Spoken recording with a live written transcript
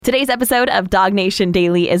Today's episode of Dog Nation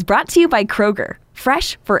Daily is brought to you by Kroger,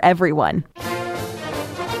 fresh for everyone.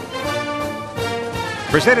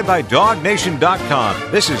 Presented by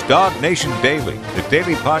DogNation.com. This is Dog Nation Daily, the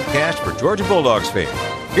daily podcast for Georgia Bulldogs fans.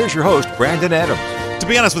 Here's your host, Brandon Adams. To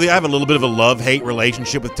be honest with you, I have a little bit of a love-hate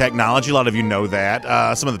relationship with technology. A lot of you know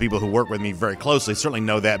that. Some of the people who work with me very closely certainly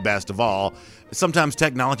know that best of all. Sometimes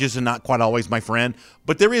technology is not quite always my friend,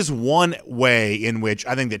 but there is one way in which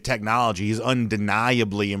I think that technology has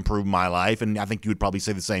undeniably improved my life, and I think you would probably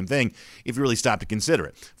say the same thing if you really stopped to consider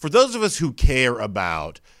it. For those of us who care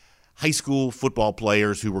about high school football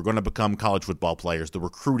players who were going to become college football players, the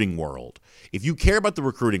recruiting world. If you care about the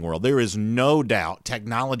recruiting world, there is no doubt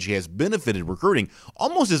technology has benefited recruiting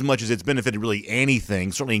almost as much as it's benefited really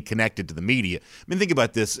anything, certainly connected to the media. I mean, think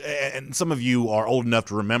about this, and some of you are old enough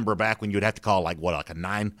to remember back when you would have to call like a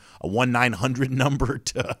 1-900 number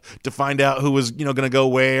to find out who was going to go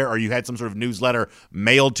where, or you had some sort of newsletter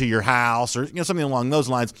mailed to your house, or something along those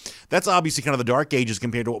lines. That's obviously kind of the dark ages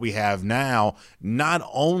compared to what we have now. Not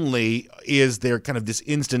only is there kind of this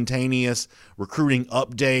instantaneous recruiting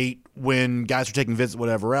update when guys are taking visits,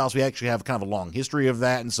 whatever else, we actually have kind of a long history of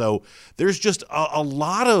that. And so there's just a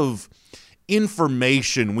lot of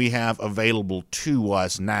information we have available to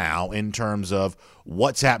us now in terms of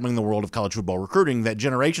what's happening in the world of college football recruiting that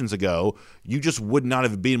generations ago you just would not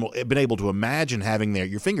have been able to imagine having there at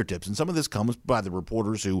your fingertips. And some of this comes by the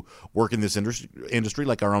reporters who work in this industry,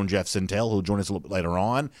 like our own Jeff Sintel, who'll join us a little bit later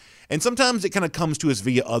on. And sometimes it kind of comes to us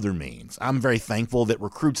via other means. I'm very thankful that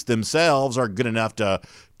recruits themselves are good enough to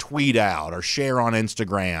tweet out or share on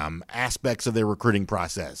Instagram aspects of their recruiting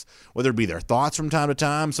process, whether it be their thoughts from time to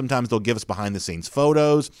time. Sometimes they'll give us behind-the-scenes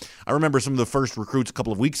photos. I remember some of the first recruits a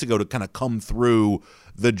couple of weeks ago to kind of come through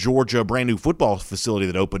the Georgia brand new football facility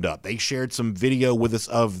that opened up. They shared some video with us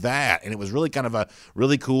of that, and it was really kind of a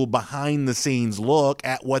really cool behind-the-scenes look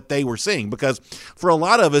at what they were seeing, because for a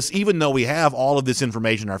lot of us, even though we have all of this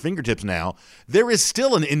information at our fingertips now, there is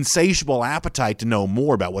still an insatiable appetite to know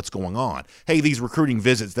more about what's going on. Hey, these recruiting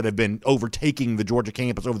visits that have been overtaking the Georgia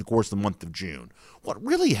campus over the course of the month of June. What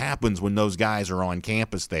really happens when those guys are on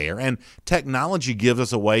campus there? And technology gives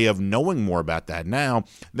us a way of knowing more about that now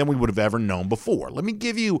than we would have ever known before. Let me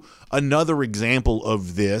give you another example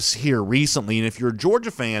of this here recently. And if you're a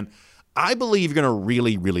Georgia fan, I believe you're going to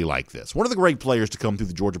really, really like this. One of the great players to come through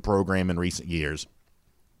the Georgia program in recent years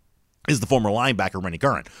is the former linebacker, Rennie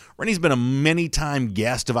Curran. Rennie's been a many-time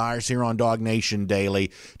guest of ours here on Dog Nation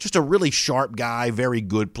Daily. Just a really sharp guy, very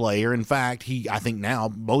good player. In fact, he, I think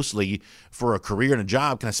now, mostly for a career and a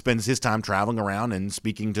job, kind of spends his time traveling around and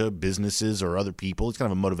speaking to businesses or other people. He's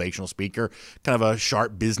kind of a motivational speaker, kind of a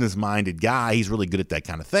sharp, business-minded guy. He's really good at that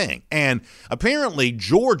kind of thing. And apparently,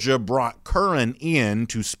 Georgia brought Curran in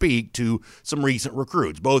to speak to some recent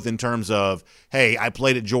recruits, both in terms of, hey, I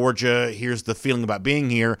played at Georgia, here's the feeling about being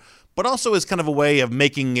here, but also as kind of a way of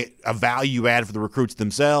making it a value add for the recruits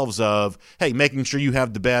themselves of, hey, making sure you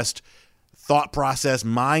have the best thought process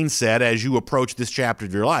mindset as you approach this chapter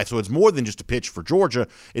of your life. So it's more than just a pitch for Georgia.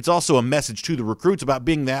 It's also a message to the recruits about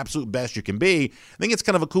being the absolute best you can be. I think it's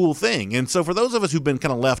kind of a cool thing. And so for those of us who've been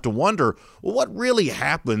kind of left to wonder, well, what really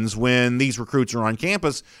happens when these recruits are on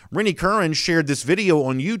campus? Rennie Curran shared this video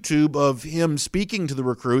on YouTube of him speaking to the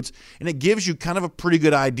recruits, and it gives you kind of a pretty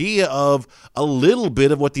good idea of a little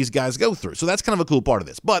bit of what these guys go through. So that's kind of a cool part of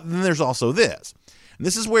this. But then there's also this. And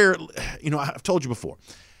this is where, I've told you before,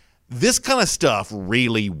 this kind of stuff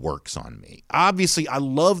really works on me. Obviously, I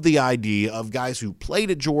love the idea of guys who played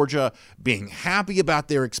at Georgia being happy about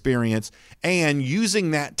their experience and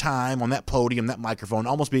using that time on that podium, that microphone,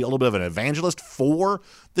 almost be a little bit of an evangelist for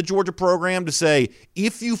the Georgia program to say,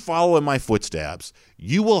 if you follow in my footsteps,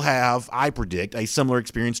 you will have, I predict, a similar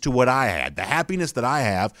experience to what I had. The happiness that I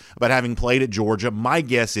have about having played at Georgia, my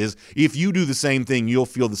guess is if you do the same thing, you'll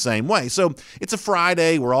feel the same way. So it's a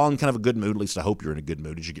Friday. We're all in kind of a good mood. At least I hope you're in a good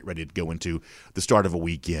mood as you get ready to go into the start of a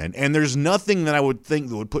weekend. And there's nothing that I would think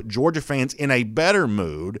that would put Georgia fans in a better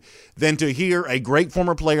mood than to hear a great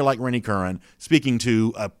former player like Rennie Curran speaking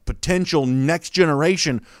to a potential next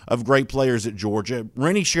generation of great players at Georgia.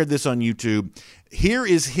 Rennie shared this on YouTube. Here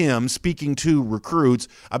is him speaking to recruits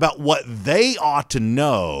about what they ought to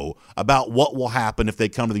know about what will happen if they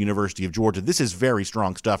come to the University of Georgia. This is very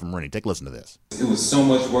strong stuff from Rennie. Take a listen to this. It was so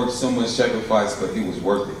much work, so much sacrifice, but it was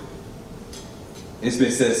worth it. It's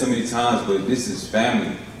been said so many times, but this is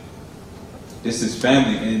family. This is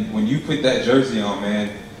family, and when you put that jersey on,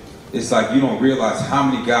 man, it's like you don't realize how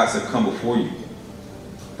many guys have come before you.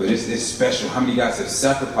 But it's special. How many guys have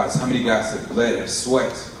sacrificed? How many guys have bled, have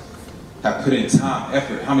sweat, have put in time,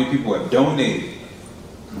 effort? How many people have donated?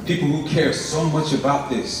 People who care so much about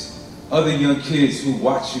this. other young kids who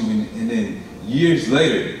watch you, and then years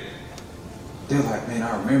later, they're like, man,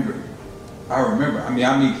 I remember. I mean,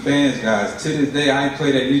 I meet fans, guys. To this day, I ain't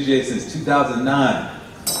played at UGA since 2009.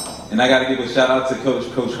 And I got to give a shout out to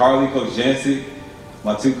Coach Harley, Coach Jancy,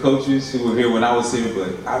 my two coaches who were here when I was here,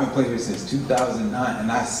 but I haven't played here since 2009,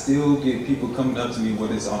 and I still get people coming up to me,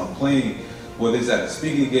 whether it's on a plane, whether it's at a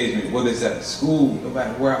speaking engagement, whether it's at school, no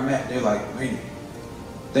matter where I'm at, they're like, Rainey,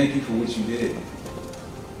 thank you for what you did.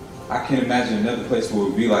 I can't imagine another place where it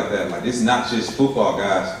would be like that. Like, this is not just football,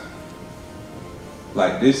 guys.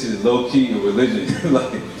 Like, this is low-key a religion.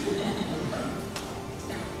 Like,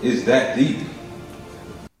 it's that deep.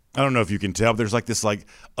 I don't know if you can tell, but there's like this, like,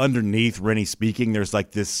 underneath Rennie speaking, there's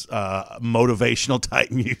like this motivational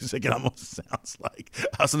type music. It almost sounds like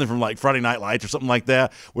something from like Friday Night Lights or something like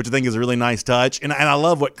that, which I think is a really nice touch. And I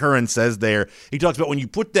love what Curran says there. He talks about when you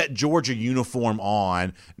put that Georgia uniform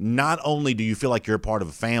on, not only do you feel like you're a part of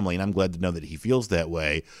a family, and I'm glad to know that he feels that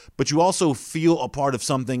way, but you also feel a part of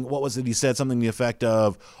something. What was it he said? Something to the effect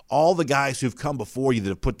of all the guys who've come before you that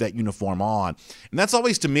have put that uniform on. And that's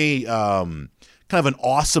always, to me, kind of an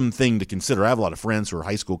awesome thing to consider. I have a lot of friends who are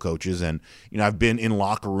high school coaches, and I've been in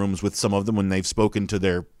locker rooms with some of them when they've spoken to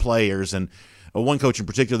their players. And one coach in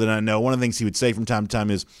particular that I know, one of the things he would say from time to time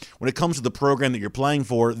is, when it comes to the program that you're playing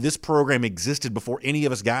for, this program existed before any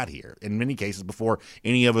of us got here, in many cases before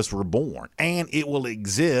any of us were born, and it will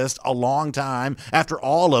exist a long time after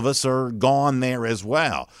all of us are gone there as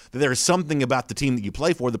well. That there is something about the team that you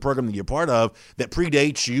play for, the program that you're part of, that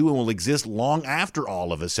predates you and will exist long after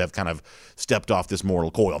all of us have kind of stepped off this mortal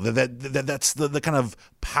coil. That's the kind of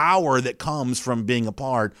power that comes from being a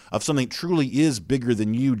part of something that truly is bigger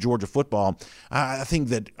than you, Georgia football. I think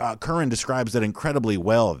that Curran describes that incredibly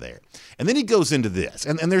well there. And then he goes into this,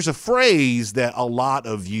 and there's a phrase that a lot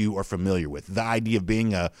of you are familiar with, the idea of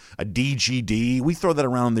being a DGD. We throw that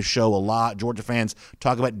around on this show a lot. Georgia fans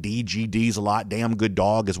talk about DGDs a lot. Damn good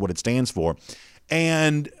dog is what it stands for.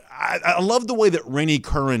 And I love the way that Rennie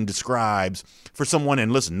Curran describes for someone,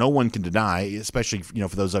 and listen, no one can deny, especially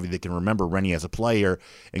for those of you that can remember Rennie as a player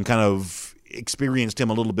and kind of experienced him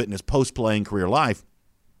a little bit in his post-playing career life.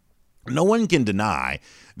 No one can deny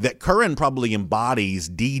that Curran probably embodies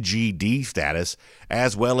DGD status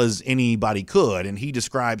as well as anybody could, and he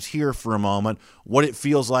describes here for a moment what it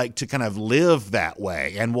feels like to kind of live that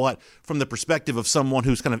way, and what, from the perspective of someone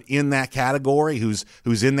who's kind of in that category, who's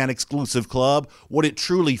in that exclusive club, what it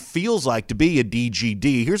truly feels like to be a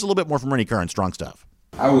DGD. Here's a little bit more from Rennie Curran, Strong Stuff.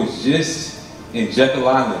 I was just in Jekyll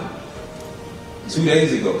Island 2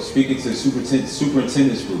 days ago speaking to the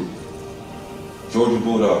superintendent's group, Georgia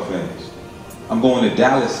Bulldog fans. I'm going to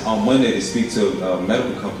Dallas on Monday to speak to a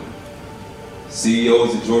medical company.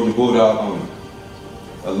 CEOs of Georgia Bulldog owner,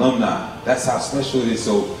 alumni. That's how special it is.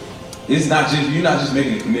 So it's not just, you're not just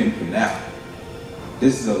making a commitment for now.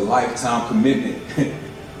 This is a lifetime commitment.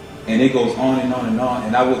 And it goes on and on and on.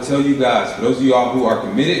 And I will tell you guys, for those of y'all who are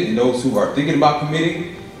committed and those who are thinking about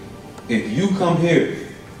committing, if you come here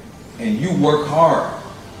and you work hard,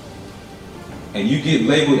 and you get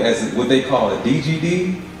labeled as what they call a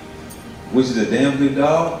DGD, which is a damn good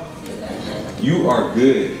dog, you are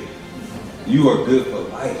good. You are good for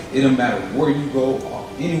life. It don't matter where you go, or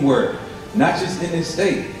anywhere, not just in this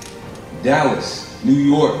state. Dallas, New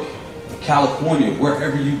York, California,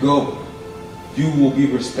 wherever you go, you will be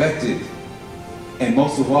respected. And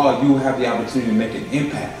most of all, you will have the opportunity to make an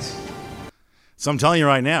impact. So I'm telling you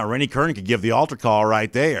right now, Rennie Curran could give the altar call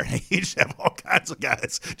right there. He just have all kinds of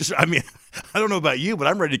guys. I don't know about you, but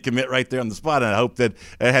I'm ready to commit right there on the spot, and I hope that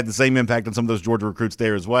it had the same impact on some of those Georgia recruits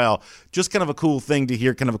there as well. Just kind of a cool thing to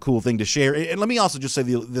hear, kind of a cool thing to share. And let me also just say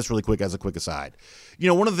this really quick as a quick aside.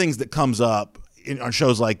 One of the things that comes up on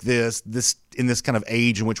shows like this in this kind of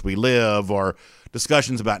age in which we live, are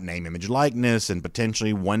discussions about name, image, likeness, and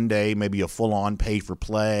potentially one day maybe a full-on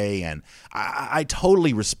pay-for-play. And I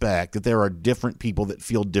totally respect that there are different people that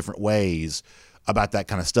feel different ways about that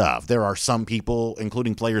kind of stuff. There are some people,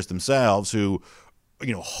 including players themselves, who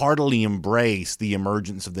heartily embrace the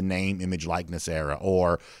emergence of the name, image, likeness era,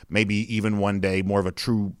 or maybe even one day more of a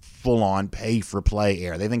true full-on pay-for-play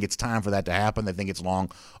era. They think it's time for that to happen. They think it's long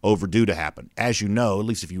overdue to happen. As you know, at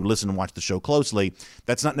least if you listen and watch the show closely,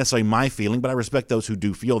 that's not necessarily my feeling, but I respect those who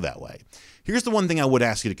do feel that way. Here's the one thing I would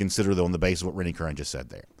ask you to consider, though, on the basis of what Rennie Curran just said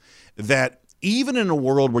there, that even in a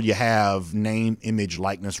world where you have name, image,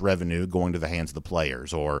 likeness revenue going to the hands of the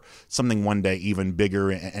players, or something one day even bigger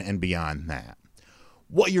and beyond that,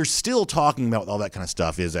 what you're still talking about with all that kind of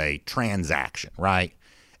stuff is a transaction, right?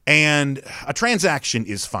 And a transaction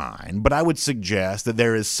is fine, but I would suggest that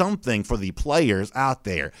there is something for the players out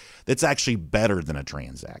there that's actually better than a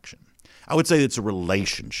transaction. I would say it's a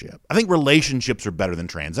relationship. I think relationships are better than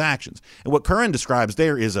transactions. And what Curran describes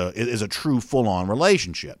there is a true full-on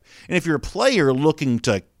relationship. And if you're a player looking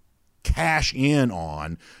to cash in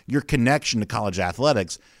on your connection to college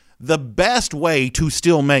athletics, the best way to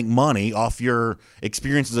still make money off your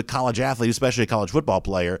experience as a college athlete, especially a college football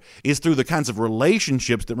player, is through the kinds of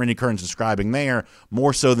relationships that Randy Curran's describing there,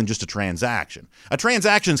 more so than just a transaction. A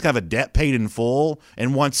transaction is kind of a debt paid in full,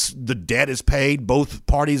 and once the debt is paid, both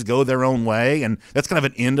parties go their own way, and that's kind of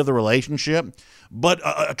an end of the relationship. But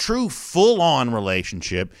a true full-on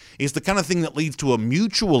relationship is the kind of thing that leads to a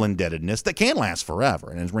mutual indebtedness that can last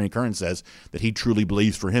forever. And as Randy Curran says, that he truly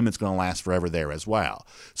believes for him it's going to last forever there as well.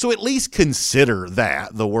 So at least consider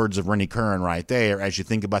that, the words of Randy Curran right there, as you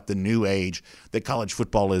think about the new age that college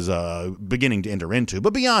football is beginning to enter into.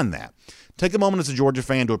 But beyond that, take a moment as a Georgia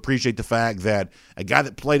fan to appreciate the fact that a guy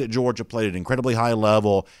that played at Georgia, played at an incredibly high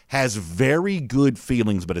level, has very good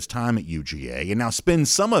feelings about his time at UGA, and now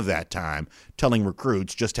spends some of that time telling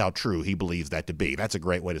recruits just how true he believes that to be. That's a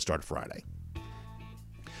great way to start a Friday.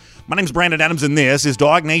 My name's Brandon Adams, and this is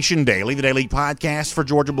Dog Nation Daily, the daily podcast for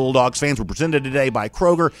Georgia Bulldogs fans. We're presented today by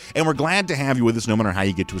Kroger, and we're glad to have you with us no matter how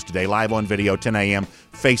you get to us today. Live on video, 10 a.m.,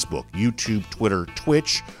 Facebook, YouTube, Twitter,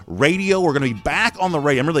 Twitch, radio. We're going to be back on the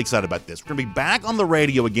radio. I'm really excited about this. We're going to be back on the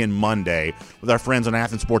radio again Monday with our friends on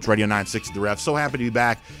Athens Sports Radio 960 The Ref. So happy to be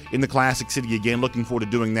back in the Classic City again. Looking forward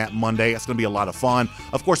to doing that Monday. It's going to be a lot of fun.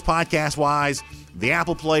 Of course, podcast-wise, the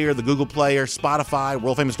Apple Player, the Google Player, Spotify,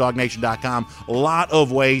 worldfamousdognation.com. A lot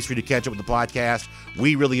of ways for you to catch up with the podcast.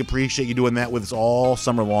 We really appreciate you doing that with us all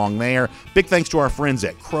summer long there. Big thanks to our friends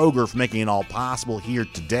at Kroger for making it all possible here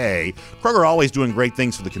today. Kroger always doing great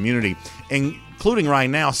things for the community, including right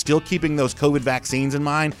now, still keeping those COVID vaccines in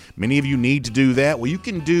mind. Many of you need to do that. Well, you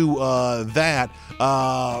can do that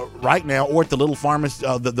right now, or at the little pharmacy,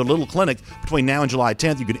 the little clinic between now and July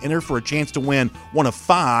 10th. You can enter for a chance to win one of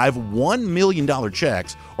 5 $1 million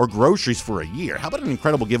checks or groceries for a year. How about an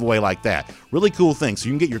incredible giveaway like that? Really cool thing. So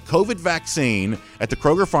you can get your COVID vaccine at the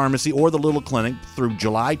Kroger pharmacy or the little clinic through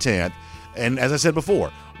July 10th. And as I said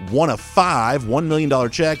before, one of 5 $1 million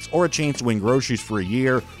checks or a chance to win groceries for a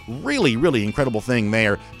year. Really, really incredible thing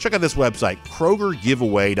there. Check out this website,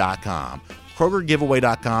 KrogerGiveaway.com.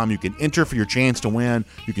 KrogerGiveaway.com. You can enter for your chance to win.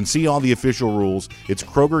 You can see all the official rules. It's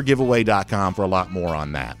KrogerGiveaway.com for a lot more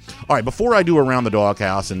on that. All right, before I do Around the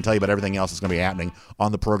Doghouse and tell you about everything else that's going to be happening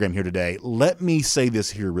on the program here today, let me say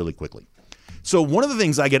this here really quickly. So one of the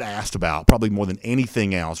things I get asked about, probably more than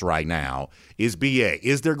anything else right now, is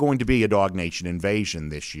is there going to be a Dog Nation invasion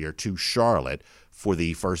this year to Charlotte for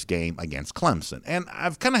the first game against Clemson? And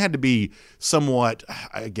I've kind of had to be somewhat,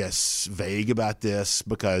 I guess, vague about this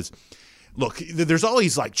because, look, there's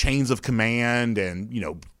always like chains of command and,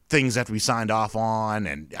 things have to be signed off on,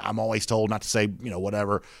 and I'm always told not to say,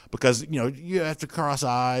 whatever, because, you have to cross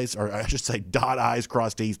I's, or I should say dot I's,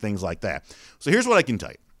 cross T's, things like that. So here's what I can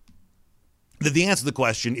tell you. The answer to the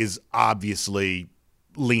question is obviously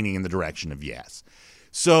leaning in the direction of yes.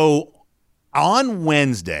 So on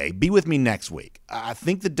Wednesday, be with me next week. I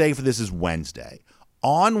think the day for this is Wednesday.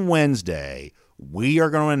 On Wednesday, we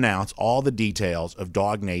are going to announce all the details of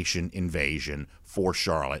Dog Nation invasion for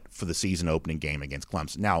Charlotte for the season opening game against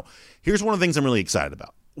Clemson. Now, here's one of the things I'm really excited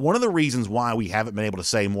about. One of the reasons why we haven't been able to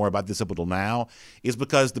say more about this up until now is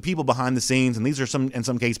because the people behind the scenes, and these are in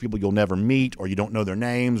some cases people you'll never meet or you don't know their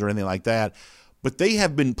names or anything like that, but they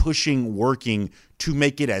have been working to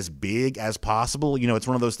make it as big as possible. It's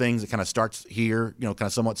one of those things that kind of starts here, kind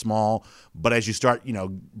of somewhat small, but as you start,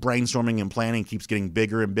 brainstorming and planning, keeps getting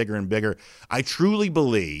bigger and bigger and bigger. I truly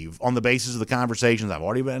believe, on the basis of the conversations I've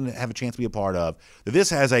already have a chance to be a part of, that this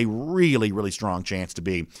has a really, really strong chance to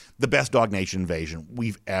be the best Dog Nation invasion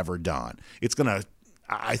we've ever done. It's going to,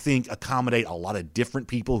 I think, accommodate a lot of different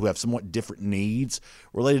people who have somewhat different needs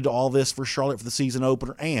related to all this for Charlotte for the season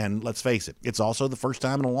opener. And let's face it, it's also the first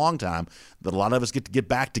time in a long time that a lot of us get to get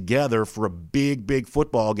back together for a big, big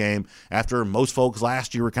football game after most folks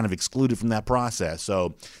last year were kind of excluded from that process.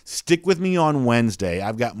 So stick with me on Wednesday.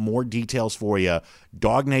 I've got more details for you.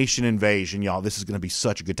 Dog Nation invasion, y'all. This is going to be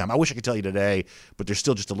such a good time. I wish I could tell you today, but there's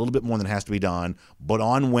still just a little bit more that has to be done. But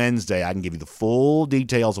on Wednesday, I can give you the full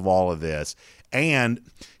details of all of this. And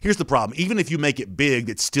here's the problem. Even if you make it big,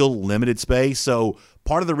 it's still limited space. So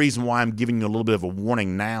part of the reason why I'm giving you a little bit of a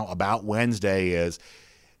warning now about Wednesday is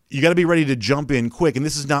you got to be ready to jump in quick. And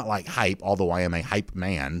this is not like hype, although I am a hype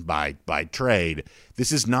man by trade.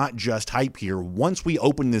 This is not just hype here. Once we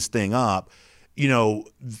open this thing up,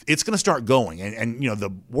 it's going to start going, and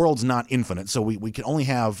the world's not infinite, so we can only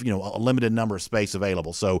have a limited number of space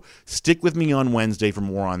available. So stick with me on Wednesday for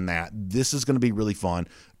more on that. This is going to be really fun.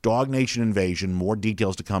 Dog Nation Invasion, more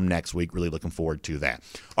details to come next week. Really looking forward to that.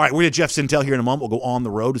 All right, we're going to Jeff Sentell here in a moment. We'll go on the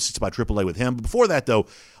road. It's by AAA with him. But before that, though,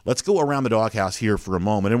 let's go around the doghouse here for a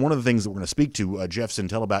moment. And one of the things that we're going to speak to Jeff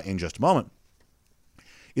Sentell about in just a moment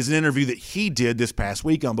is an interview that he did this past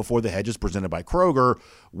week on Before the Hedges, presented by Kroger,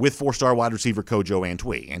 with four-star wide receiver Kojo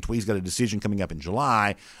Antwi. Antwi's got a decision coming up in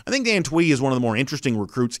July. I think Antwi is one of the more interesting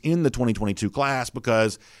recruits in the 2022 class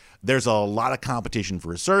because there's a lot of competition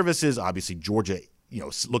for his services. Obviously, Georgia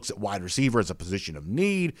looks at wide receiver as a position of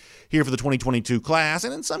need here for the 2022 class.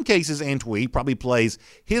 And in some cases, Antwi probably plays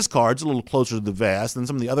his cards a little closer to the vest than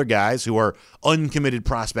some of the other guys who are uncommitted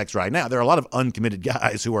prospects right now. There are a lot of uncommitted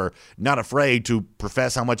guys who are not afraid to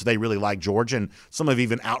profess how much they really like Georgia, and some have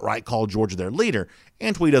even outright called Georgia their leader.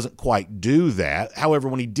 Antwi doesn't quite do that. However,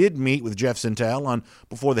 when he did meet with Jeff Sentell on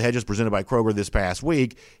Before the Hedges, presented by Kroger this past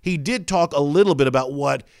week, he did talk a little bit about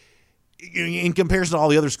what, in comparison to all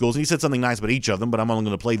the other schools, and he said something nice about each of them, but I'm only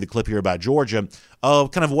going to play the clip here about Georgia,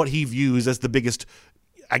 of kind of what he views as the biggest,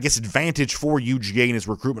 advantage for UGA in his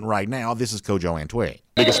recruitment right now. This is Kojo Antwi.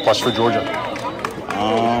 Biggest plus for Georgia?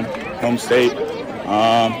 Home state.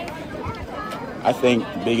 I think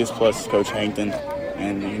biggest plus is Coach Hankton,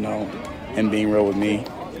 and, him being real with me,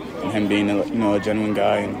 and him being, a genuine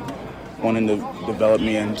guy, and wanting to develop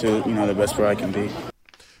me into, the best player I can be.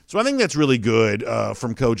 So I think that's really good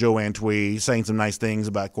from Kojo Antwi, saying some nice things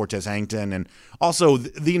about Cortez Hankton, and also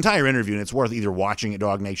the entire interview, and it's worth either watching at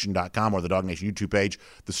DogNation.com or the Dog Nation YouTube page.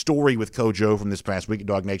 The story with Kojo from this past week at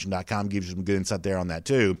DogNation.com gives you some good insight there on that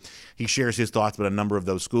too. He shares his thoughts about a number of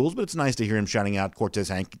those schools, but it's nice to hear him shouting out Cortez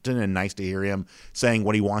Hankton and nice to hear him saying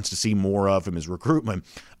what he wants to see more of from his recruitment.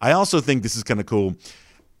 I also think this is kind of cool.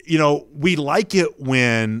 We like it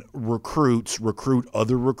when recruits recruit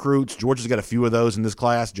other recruits. Georgia's got a few of those in this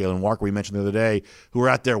class. Jalen Walker, we mentioned the other day, who are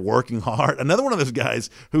out there working hard. Another one of those guys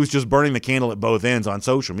who's just burning the candle at both ends on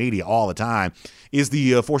social media all the time is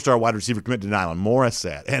the four-star wide receiver committed to Nyland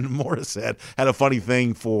Morissette. And Morissette had a funny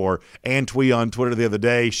thing for Antwi on Twitter the other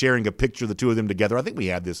day, sharing a picture of the two of them together. I think we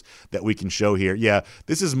have this that we can show here. Yeah,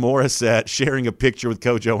 this is Morissette sharing a picture with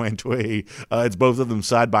Kojo Antwi. It's both of them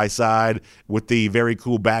side by side with the very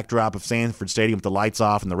cool backdrop of Sanford Stadium with the lights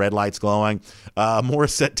off and the red lights glowing.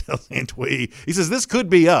 Morissette tells Antwi, he says, this could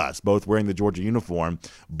be us, both wearing the Georgia uniform,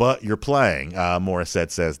 but you're playing,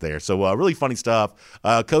 Morissette says there. So really funny stuff.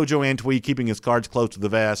 Kojo Antwi keeping his cards close to the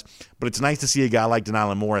vest, but it's nice to see a guy like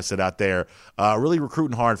Nyland Morissette out there really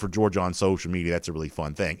recruiting hard for Georgia on social media. That's a really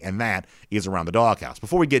fun thing, and that is Around the Doghouse.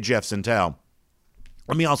 Before we get Jeff Sentell,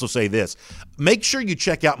 let me also say this. Make sure you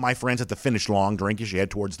check out my friends at the Finish Long Drink as you head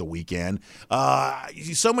towards the weekend.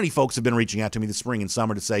 So many folks have been reaching out to me this spring and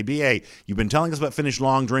summer to say, B.A., you've been telling us about Finish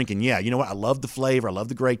Long Drink, and yeah, you know what? I love the flavor. I love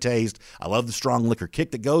the great taste. I love the strong liquor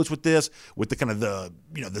kick that goes with this, with the kind of the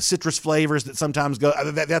citrus flavors that sometimes go.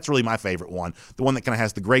 That's really my favorite one. The one that kind of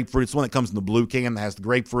has the grapefruit. It's the one that comes in the blue can that has the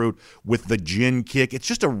grapefruit with the gin kick. It's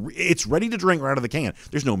just it's ready to drink right out of the can.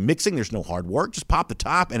 There's no mixing. There's no hard work. Just pop the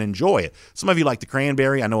top and enjoy it. Some of you like the cranberry.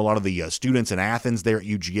 I know a lot of the students in Athens there at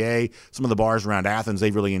UGA, some of the bars around Athens,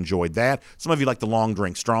 they've really enjoyed that. Some of you like the long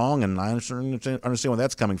drink strong, and I understand where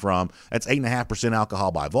that's coming from. That's 8.5%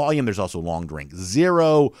 alcohol by volume. There's also long drink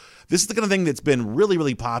zero. This is the kind of thing that's been really,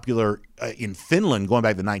 really popular in Finland going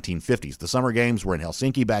back to the 1950s. The Summer Games were in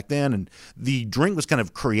Helsinki back then, and the drink was kind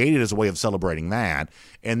of created as a way of celebrating that.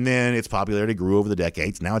 And then its popularity grew over the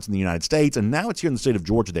decades. Now it's in the United States, and now it's here in the state of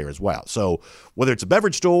Georgia there as well. So whether it's a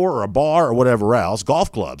beverage store or a bar or whatever else,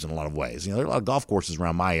 golf clubs in a lot of ways. There are a lot of golf courses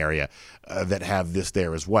around my area that have this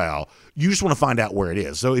there as well. You just want to find out where it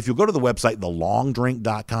is. So if you go to the website,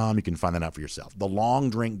 thelongdrink.com, you can find that out for yourself.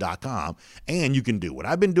 Thelongdrink.com, and you can do what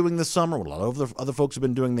I've been doing this summer, what a lot of other folks have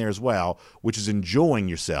been doing there as well, which is enjoying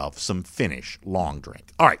yourself some Finnish long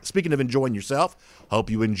drink. All right, speaking of enjoying yourself, hope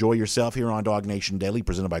you enjoy yourself here on Dog Nation Daily,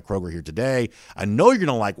 presented by Kroger here today. I know you're going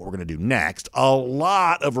to like what we're going to do next. A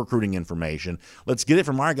lot of recruiting information. Let's get it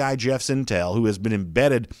from our guy, Jeff Sentell, who has been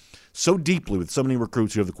embedded so deeply with so many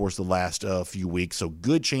recruits here over the course of the last few weeks. So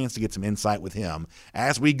good chance to get some insight with him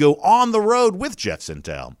as we go on the road with Jeff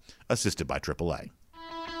Sentell, assisted by AAA.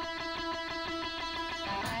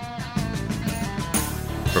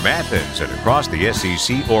 From Athens and across the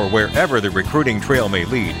SEC or wherever the recruiting trail may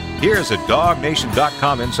lead, here's a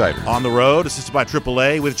DogNation.com insider. On the road, assisted by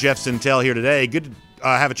AAA with Jeff Sentell here today. Good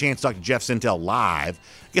have a chance to talk to Jeff Sentell live.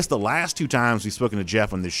 I guess the last 2 times we've spoken to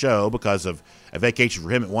Jeff on this show, because of a vacation for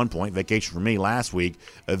him at one point, vacation for me last week,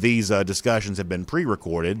 these discussions have been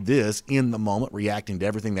pre-recorded. This, in the moment, reacting to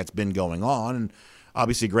everything that's been going on, and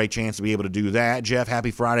obviously a great chance to be able to do that. Jeff,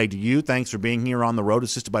 happy Friday to you. Thanks for being here on the road,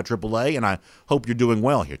 assisted by AAA, and I hope you're doing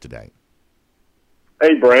well here today.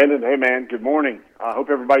 Hey, Brandon. Hey, man. Good morning. I hope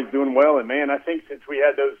everybody's doing well. And, man, I think since we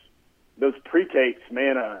had those pre-tapes,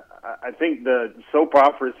 man, I think the soap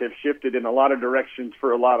operas have shifted in a lot of directions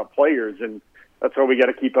for a lot of players, and that's why we got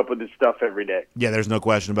to keep up with this stuff every day. Yeah, there's no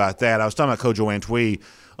question about that. I was talking about Kojo Antwi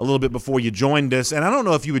a little bit before you joined us, and I don't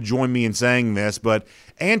know if you would join me in saying this, but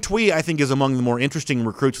Antwi, I think, is among the more interesting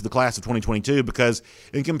recruits of the class of 2022, because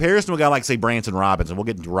in comparison to a guy like, say, Branson Robinson — we'll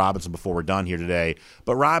get into Robinson before we're done here today —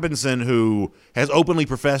 but Robinson, who has openly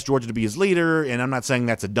professed Georgia to be his leader, and I'm not saying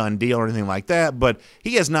that's a done deal or anything like that, but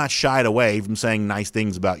he has not shied away from saying nice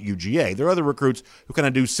things about UGA. There are other recruits who kind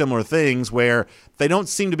of do similar things where they don't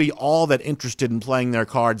seem to be all that interested in playing their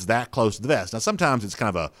cards that close to the vest. Now, sometimes it's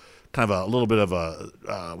kind of a little bit of a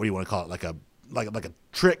what do you want to call it, like a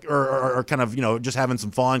trick, or kind of, just having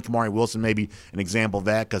some fun. Kamari Wilson may be an example of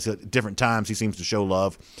that, because at different times he seems to show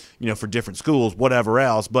love, for different schools, whatever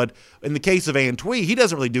else. But in the case of Antwi, he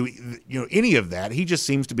doesn't really do any of that. He just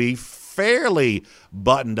seems to be fairly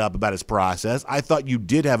buttoned up about his process. I thought you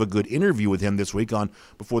did have a good interview with him this week on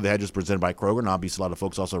Before the Hedges, presented by Kroger, and obviously a lot of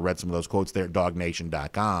folks also read some of those quotes there at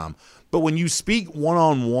DogNation.com. But when you speak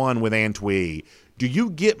one-on-one with Antwi, do you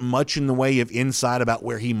get much in the way of insight about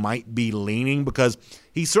where he might be leaning? Because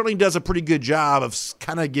he certainly does a pretty good job of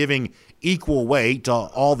kind of giving equal weight to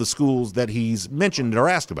all the schools that he's mentioned or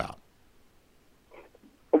asked about.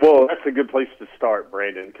 Well, that's a good place to start,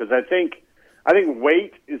 Brandon, because I think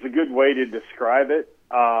weight is a good way to describe it.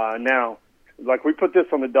 Now, like we put this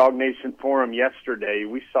on the Dog Nation forum yesterday,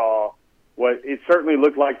 we saw what it certainly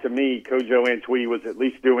looked like to me Kojo Antwi was at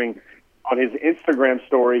least doing on his Instagram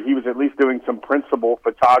story. He was at least doing some principal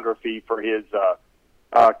photography for his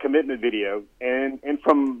commitment video, and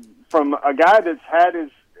from a guy that's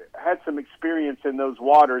had some experience in those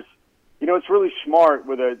waters. It's really smart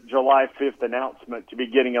with a July 5th announcement to be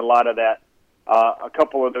getting a lot of that, a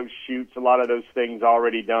couple of those shoots, a lot of those things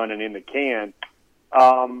already done and in the can.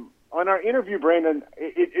 On our interview, Brandon,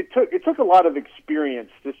 it took a lot of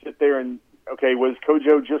experience to sit there and, okay, was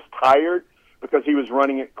Kojo just tired because he was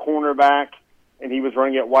running at cornerback and he was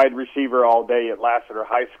running at wide receiver all day at Lassiter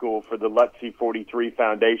High School for the LUTC 43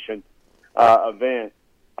 Foundation event,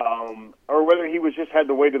 or whether he was just had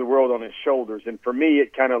the weight of the world on his shoulders. And for me,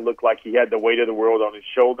 it kind of looked like he had the weight of the world on his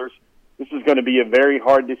shoulders. This is going to be a very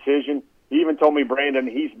hard decision. He even told me, Brandon,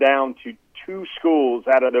 he's down to 2 schools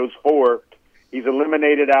out of those 4. He's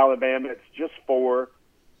eliminated Alabama. It's just 4.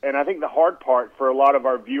 And I think the hard part for a lot of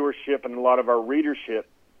our viewership and a lot of our readership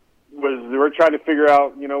was they were trying to figure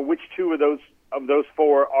out, which 2 of those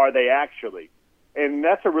 4 are they actually. And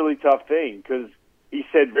that's a really tough thing, because he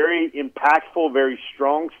said very impactful, very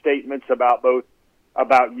strong statements about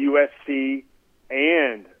USC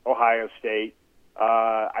and Ohio State.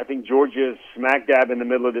 I think Georgia is smack dab in the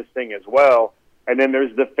middle of this thing as well. And then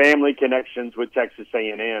there's the family connections with Texas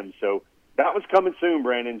A&M. So that was coming soon,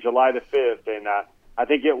 Brandon, July the 5th. And I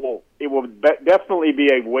think it will definitely be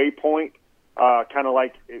a waypoint, kind of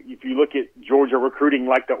like if you look at Georgia recruiting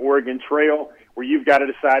like the Oregon Trail, where you've got to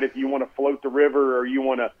decide if you want to float the river or you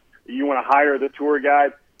want to hire the tour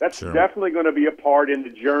guide. That's sure. Definitely going to be a part in the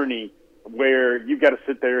journey where you've got to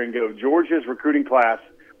sit there and go, Georgia's recruiting class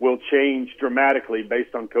will change dramatically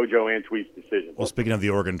based on Kojo Antwi's decision. Well, speaking of the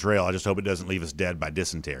Oregon Trail, I just hope it doesn't leave us dead by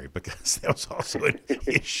dysentery, because that was also an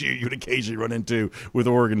issue you'd occasionally run into with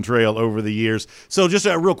Oregon Trail over the years. So just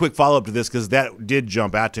a real quick follow-up to this, because that did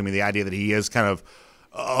jump out to me, the idea that he is kind of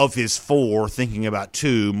his 4, thinking about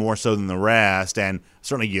 2 more so than the rest. And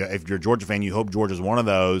certainly if you're a Georgia fan, you hope Georgia's one of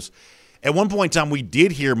those. At one point in time, we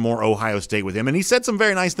did hear more Ohio State with him, and he said some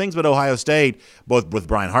very nice things about Ohio State, both with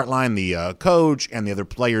Brian Hartline, the coach, and the other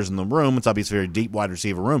players in the room. It's obviously a very deep wide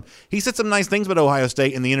receiver room. He said some nice things about Ohio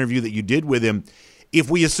State in the interview that you did with him.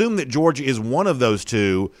 If we assume that Georgia is one of those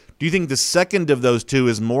 2, do you think the second of those 2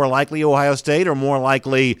 is more likely Ohio State, or more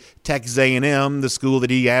likely Texas A&M, the school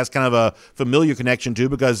that he has kind of a familiar connection to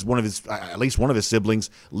because at least one of his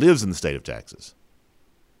siblings lives in the state of Texas?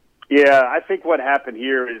 Yeah, I think what happened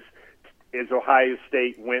here is Ohio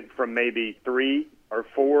State went from maybe 3 or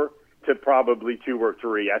 4 to probably 2 or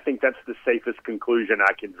 3. I think that's the safest conclusion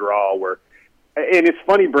I can draw. And it's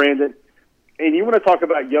funny, Brandon, and you want to talk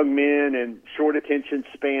about young men and short attention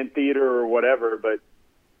span theater or whatever, but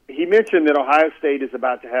he mentioned that Ohio State is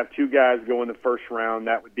about to have 2 guys go in the first round.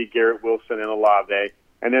 That would be Garrett Wilson and Olave.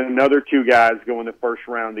 and then another 2 guys go in the first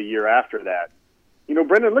round the year after that. You know,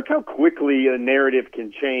 Brendan, look how quickly a narrative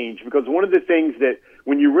can change, because one of the things that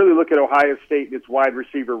when you really look at Ohio State and its wide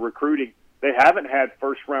receiver recruiting, they haven't had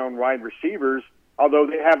first-round wide receivers, although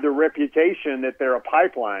they have the reputation that they're a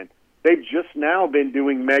pipeline. They've just now been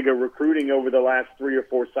doing mega recruiting over the last 3 or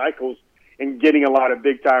 4 cycles and getting a lot of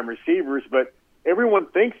big-time receivers, but everyone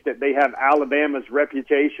thinks that they have Alabama's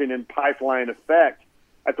reputation and pipeline effect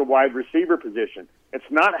at the wide receiver position. It's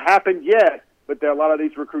not happened yet, but a lot of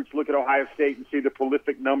these recruits look at Ohio State and see the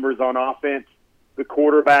prolific numbers on offense, the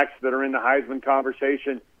quarterbacks that are in the Heisman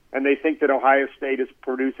conversation, and they think that Ohio State is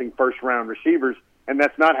producing first-round receivers, and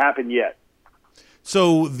that's not happened yet.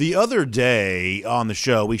 So the other day on the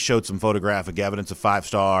show, we showed some photographic evidence of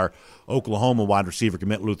 5-star Oklahoma wide receiver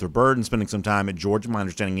commit Luther Burden spending some time at Georgia. My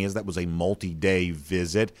understanding is that was a multi-day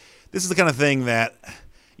visit. This is the kind of thing that,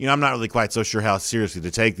 you know, I'm not really quite so sure how seriously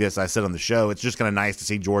to take this. I said on the show, it's just kind of nice to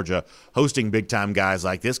see Georgia hosting big-time guys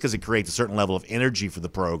like this because it creates a certain level of energy for the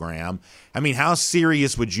program. I mean, how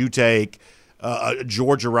serious would you take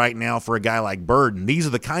Georgia right now for a guy like Burden? These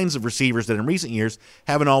are the kinds of receivers that in recent years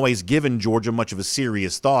haven't always given Georgia much of a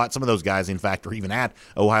serious thought. Some of those guys, in fact, are even at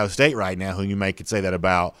Ohio State right now, who you could say that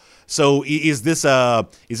about. So is this a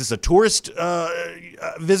tourist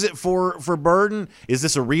visit for Burden? Is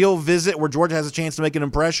this a real visit where Georgia has a chance to make an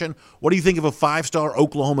impression? What do you think of a 5-star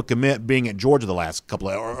Oklahoma commit being at Georgia the last couple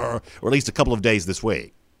of, or at least a couple of days this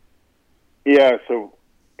week? Yeah, so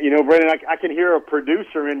you know, Brendan, I can hear a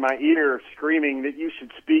producer in my ear screaming that you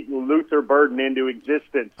should speak Luther Burden into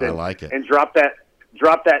existence. I like it. And drop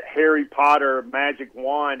that Harry Potter magic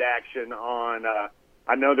wand action on.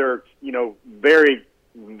 I know they're very,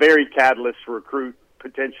 very catalyst recruit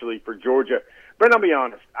potentially for Georgia. Brendan, I'll be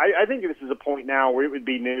honest. I think this is a point now where it would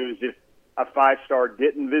be news if a 5-star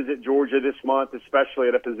didn't visit Georgia this month, especially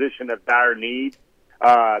at a position of dire need.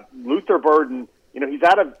 Luther Burden, he's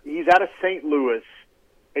out of St. Louis.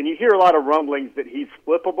 And you hear a lot of rumblings that he's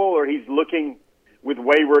flippable or he's looking with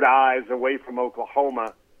wayward eyes away from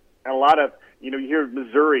Oklahoma. And a lot of, you hear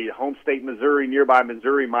Missouri, home state Missouri, nearby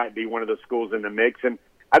Missouri might be one of those schools in the mix. And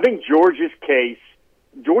I think Georgia's case,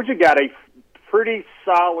 Georgia got a pretty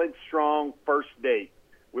solid, strong first date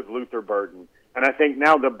with Luther Burden. And I think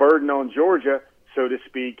now the burden on Georgia, so to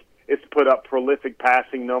speak, is to put up prolific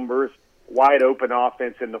passing numbers, wide open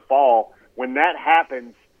offense in the fall. When that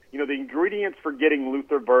happens, the ingredients for getting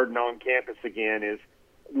Luther Burden on campus again is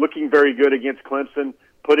looking very good against Clemson,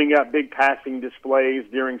 putting up big passing displays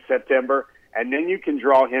during September, and then you can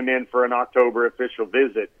draw him in for an October official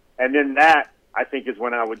visit. And then that, I think, is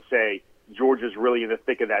when I would say Georgia's really in the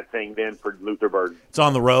thick of that thing then for Luther Burden. It's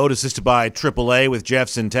On the Road, assisted by AAA with Jeff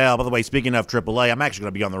Sintel. By the way, speaking of AAA, I'm actually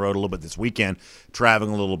going to be on the road a little bit this weekend,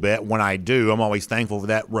 traveling a little bit. When I do, I'm always thankful for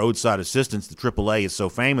that roadside assistance that AAA is so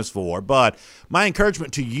famous for. But my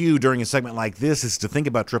encouragement to you during a segment like this is to think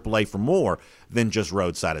about AAA for more than just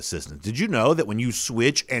roadside assistance. Did you know that when you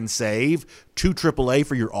switch and save to AAA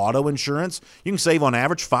for your auto insurance, you can save on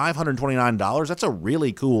average $529? That's a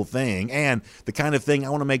really cool thing, and the kind of thing I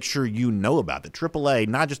want to make sure you know about. The AAA,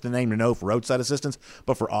 not just the name to know for roadside assistance,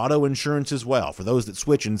 but for auto insurance as well. For those that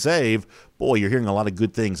switch and save, boy, you're hearing a lot of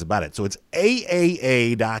good things about it. So it's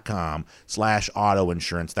AAA.com/auto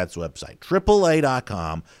insurance. That's the website.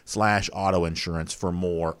 AAA.com/auto insurance for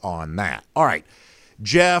more on that. All right.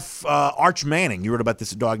 Jeff, Arch Manning, you wrote about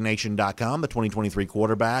this at DogNation.com, the 2023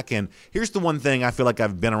 quarterback. And here's the one thing I feel like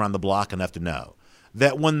I've been around the block enough to know.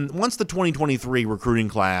 That once the 2023 recruiting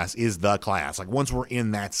class is the class, like once we're in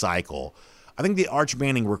that cycle, I think the Arch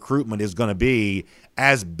Manning recruitment is going to be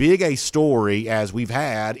as big a story as we've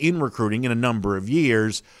had in recruiting in a number of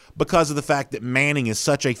years because of the fact that Manning is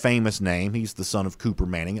such a famous name. He's the son of Cooper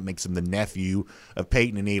Manning. It makes him the nephew of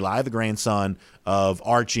Peyton and Eli, the grandson of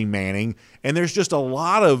Archie Manning. And there's just a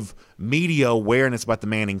lot of media awareness about the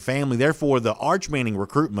Manning family. Therefore, the Arch Manning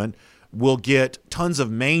recruitment will get tons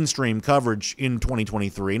of mainstream coverage in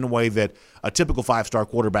 2023 in a way that a typical 5-star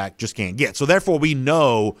quarterback just can't get. So therefore, we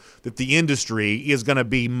know that the industry is going to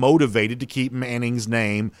be motivated to keep Manning's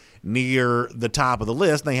name near the top of the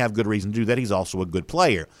list, and they have good reason to do that. He's also a good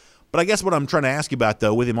player. But I guess what I'm trying to ask you about,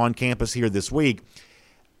 though, with him on campus here this week,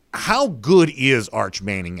 how good is Arch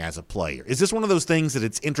Manning as a player? Is this one of those things that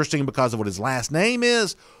it's interesting because of what his last name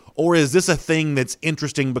is, or is this a thing that's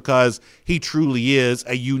interesting because he truly is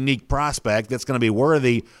a unique prospect that's going to be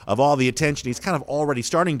worthy of all the attention he's kind of already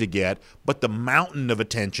starting to get, but the mountain of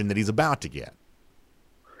attention that he's about to get?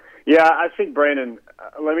 Yeah, I think, Brandon,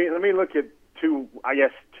 let me look at two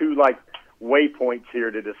waypoints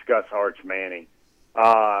here to discuss Arch Manning.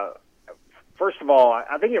 First of all,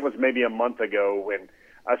 I think it was maybe a month ago when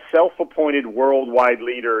a self-appointed worldwide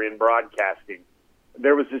leader in broadcasting,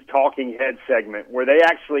 there was this talking head segment where they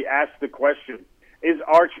actually asked the question, is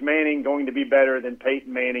Arch Manning going to be better than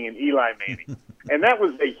Peyton Manning and Eli Manning? And that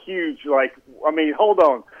was a huge, hold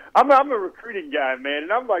on. I'm a recruiting guy, man,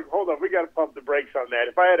 and I'm like, hold on, we got to pump the brakes on that.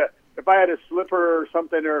 If I had a slipper or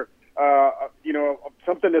something, or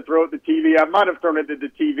something to throw at the TV, I might have thrown it at the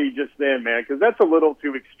TV just then, man, because that's a little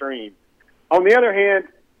too extreme. On the other hand,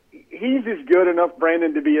 he's as good enough,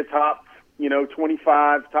 Brandon, to be a top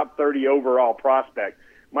 25, top 30 overall prospect.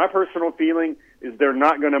 My personal feeling is they're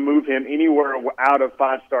not going to move him anywhere out of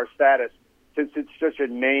five-star status, since it's such a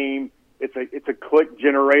name. It's a click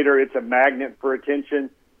generator. It's a magnet for attention.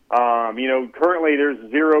 Currently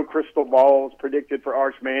there's 0 crystal balls predicted for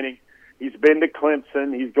Arch Manning. He's been to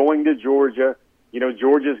Clemson. He's going to Georgia.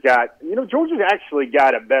 Georgia's actually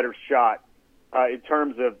got a better shot in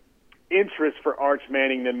terms of interest for Arch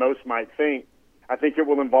Manning than most might think. I think it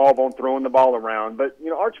will involve on throwing the ball around. But,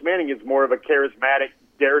 Arch Manning is more of a charismatic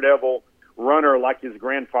daredevil runner like his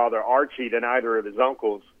grandfather Archie than either of his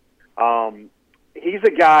uncles. He's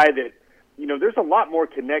a guy that, there's a lot more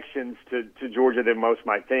connections to Georgia than most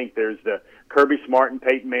might think. There's the Kirby Smart and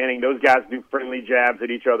Peyton Manning. Those guys do friendly jabs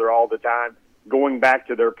at each other all the time. Going back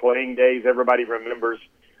to their playing days, everybody remembers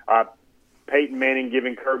Peyton Manning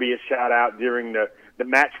giving Kirby a shout-out during the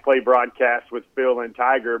match play broadcast with Phil and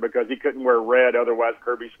Tiger because he couldn't wear red, otherwise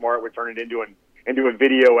Kirby Smart would turn it into a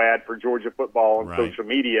video ad for Georgia football on social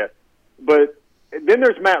media. But then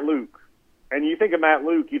there's Matt Luke. And you think of Matt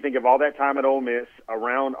Luke, you think of all that time at Ole Miss,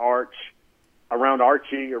 around Arch, around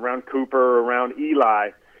Archie, around Cooper, around Eli.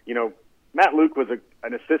 Matt Luke was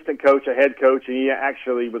an assistant coach, a head coach, and he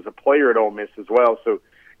actually was a player at Ole Miss as well. So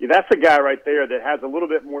that's a guy right there that has a little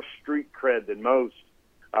bit more street cred than most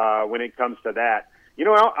when it comes to that.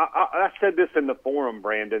 I said this in the forum,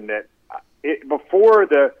 Brandon, that before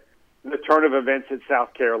the turn of events at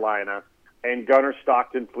South Carolina and Gunnar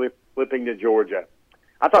Stockton flipping to Georgia,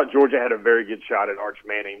 I thought Georgia had a very good shot at Arch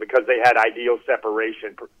Manning because they had ideal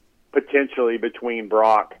separation potentially between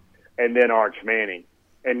Brock and then Arch Manning.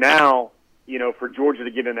 And now, for Georgia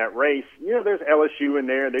to get in that race, there's LSU in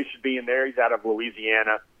there. They should be in there. He's out of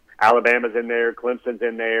Louisiana. Alabama's in there. Clemson's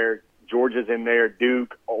in there. Georgia's in there.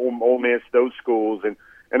 Duke, Ole Miss, those schools. And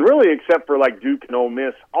really, except for like Duke and Ole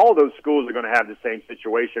Miss, all those schools are going to have the same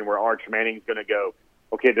situation where Arch Manning's going to go,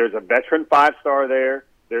 okay, there's a veteran 5-star there.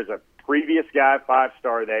 There's a previous guy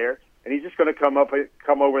 5-star there. And he's just going to come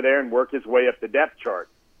over there and work his way up the depth chart.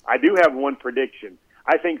 I do have one prediction.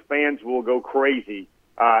 I think fans will go crazy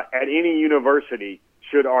at any university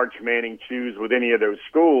should Arch Manning choose with any of those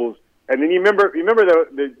schools. And then you remember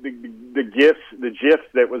the gifs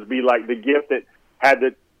that was be like the gif that had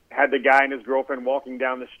the guy and his girlfriend walking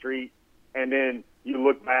down the street, and then you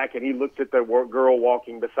look back and he looks at the girl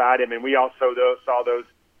walking beside him, and we also saw those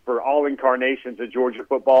for all incarnations of Georgia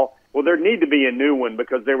football. Well, there need to be a new one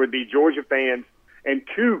because there would be Georgia fans and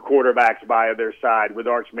 2 quarterbacks by their side with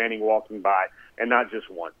Arch Manning walking by, and not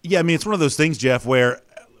just one. Yeah, I mean, it's one of those things, Jeff, where,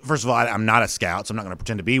 first of all, I'm not a scout, so I'm not going to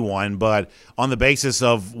pretend to be one, but on the basis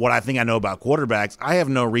of what I think I know about quarterbacks, I have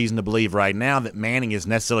no reason to believe right now that Manning is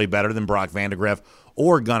necessarily better than Brock Vandagriff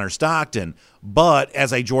or Gunnar Stockton. But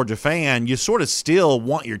as a Georgia fan, you sort of still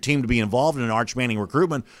want your team to be involved in an Arch Manning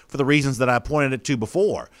recruitment for the reasons that I pointed it to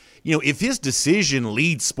before. If his decision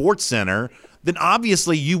leads SportsCenter, then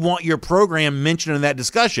obviously you want your program mentioned in that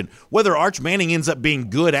discussion. Whether Arch Manning ends up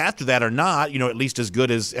being good after that or not, at least as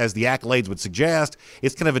good as the accolades would suggest,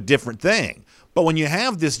 it's kind of a different thing. But when you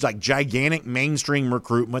have this like gigantic mainstream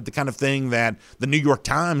recruitment, the kind of thing that the New York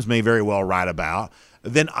Times may very well write about,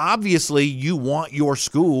 then obviously you want your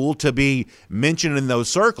school to be mentioned in those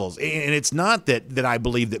circles. And it's not that I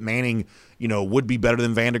believe that Manning, would be better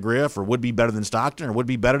than Vandagriff or would be better than Stockton or would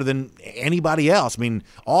be better than anybody else. I mean,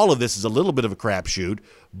 all of this is a little bit of a crapshoot,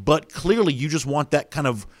 but clearly you just want that kind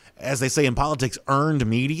of, as they say in politics, earned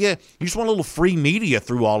media. You just want a little free media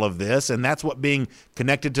through all of this, and that's what being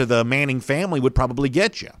connected to the Manning family would probably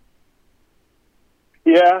get you.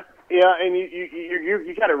 Yeah, and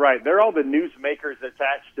you got it right. They're all the newsmakers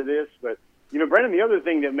attached to this, but Brandon, the other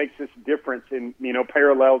thing that makes this difference in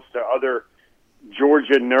parallels to other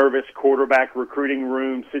Georgia nervous quarterback recruiting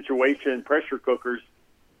room situation pressure cookers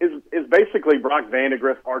is basically Brock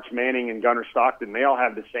Vandagriff, Arch Manning, and Gunnar Stockton. They all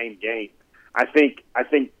have the same game. I think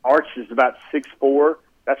Arch is about 6'4".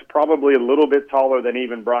 That's probably a little bit taller than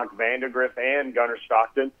even Brock Vandagriff and Gunnar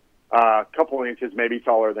Stockton. A couple of inches maybe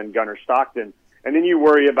taller than Gunnar Stockton. And then you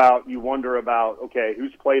wonder about, okay,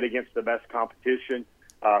 who's played against the best competition,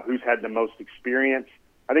 who's had the most experience.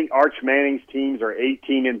 I think Arch Manning's teams are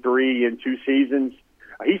 18-3 in 2 seasons.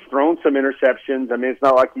 He's thrown some interceptions. I mean, it's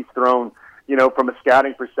not like he's thrown, from a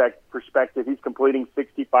scouting perspective, he's completing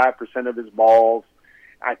 65% of his balls.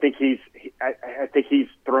 I think he's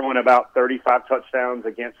thrown about 35 touchdowns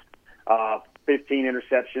against 15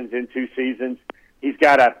 interceptions in 2 seasons. He's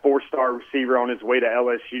got a 4-star receiver on his way to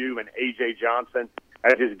LSU, and A.J. Johnson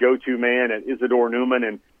as his go-to man, and Isidore Newman.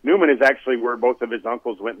 And Newman is actually where both of his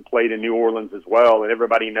uncles went and played in New Orleans as well. And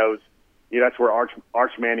everybody knows, that's where Arch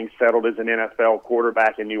Manning settled as an NFL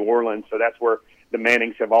quarterback in New Orleans. So that's where the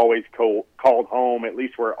Mannings have always called home, at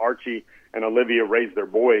least where Archie and Olivia raised their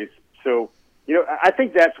boys. So, I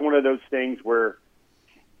think that's one of those things where,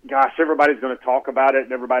 gosh, everybody's going to talk about it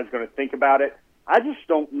and everybody's going to think about it. I just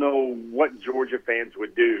don't know what Georgia fans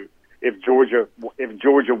would do if Georgia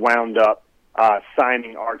wound up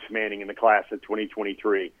signing Arch Manning in the class of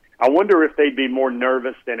 2023. I wonder if they'd be more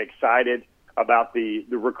nervous than excited about the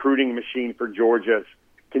recruiting machine for Georgia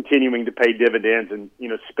continuing to pay dividends and,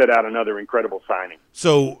 spit out another incredible signing.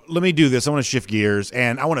 So let me do this. I want to shift gears,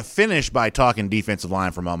 and I want to finish by talking defensive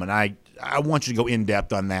line for a moment. I want you to go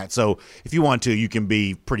in-depth on that. So if you want to, you can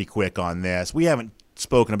be pretty quick on this. We haven't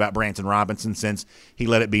spoken about Branson Robinson since he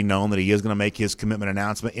let it be known that he is going to make his commitment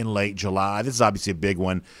announcement in late July. This is obviously a big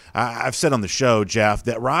one. I've said on the show, Jeff,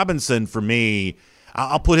 that Robinson, for me,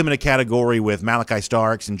 I'll put him in a category with Malachi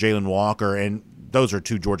Starks and Jalen Walker, and those are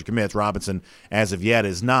 2 Georgia commits. Robinson, as of yet,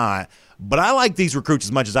 is not. But I like these recruits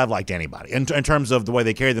as much as I've liked anybody in terms of the way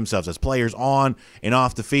they carry themselves as players on and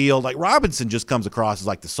off the field. Like, Robinson just comes across as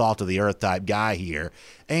like the salt of the earth type guy here.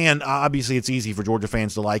 And obviously it's easy for Georgia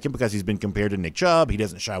fans to like him because he's been compared to Nick Chubb. He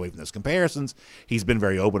doesn't shy away from those comparisons. He's been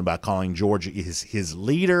very open about calling Georgia his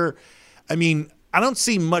leader. I mean, I don't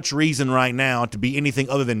see much reason right now to be anything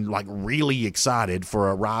other than like really excited for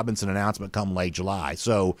a Robinson announcement come late July.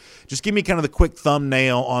 So just give me kind of the quick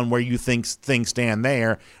thumbnail on where you think things stand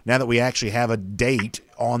there now that we actually have a date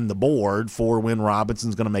on the board for when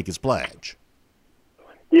Robinson's going to make his pledge.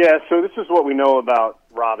 Yeah, so this is what we know about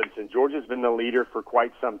Robinson. Georgia's been the leader for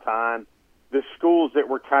quite some time. The schools that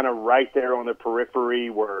were kind of right there on the periphery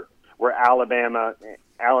were Alabama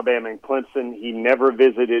and Clemson. He never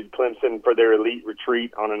visited Clemson for their elite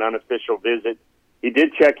retreat on an unofficial visit. He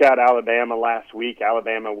did check out Alabama last week.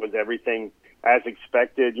 Alabama was everything as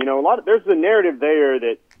expected. There's the narrative there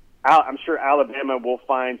that I'm sure Alabama will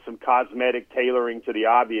find some cosmetic tailoring to the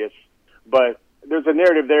obvious, but there's a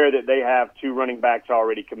narrative there that they have 2 running backs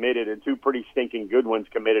already committed and 2 pretty stinking good ones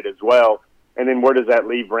committed as well. And then where does that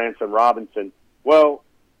leave Branson Robinson? Well,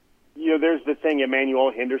 there's the thing,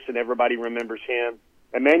 Emmanuel Henderson, everybody remembers him.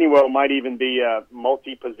 Emmanuel might even be a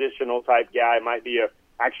multi-positional type guy, might be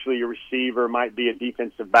actually a receiver, might be a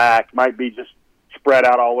defensive back, might be just spread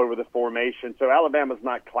out all over the formation. So Alabama's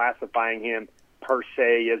not classifying him per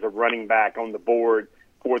se as a running back on the board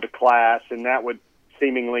for the class, and that would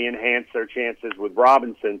seemingly enhance their chances with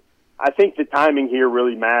Robinson. I think the timing here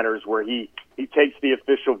really matters, where he takes the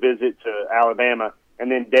official visit to Alabama,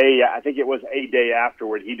 and then I think it was a day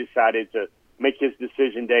afterward, he decided to make his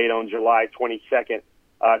decision date on July 22nd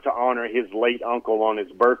to honor his late uncle on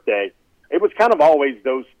his birthday. It was kind of always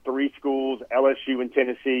those 3 schools, LSU and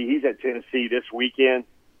Tennessee. He's at Tennessee this weekend.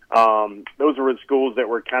 Those were the schools that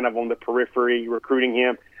were kind of on the periphery recruiting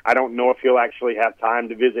him. I don't know if he'll actually have time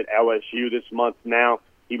to visit LSU this month now.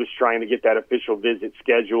 He was trying to get that official visit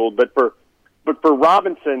scheduled. But for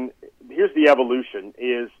Robinson, here's the evolution,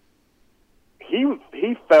 is he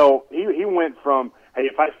went from, hey,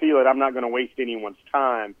 if I feel it, I'm not going to waste anyone's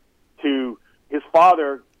time, to his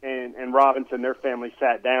father and Robinson, their family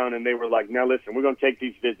sat down and they were like, now listen, we're going to take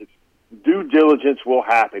these visits. Due diligence will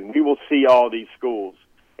happen. We will see all these schools.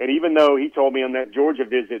 And even though he told me on that Georgia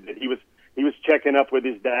visit that he was checking up with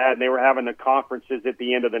his dad and they were having the conferences at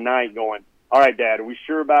the end of the night going, all right, Dad, are we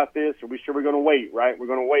sure about this? Are we sure we're going to wait, right? We're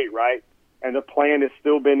going to wait, right? And the plan has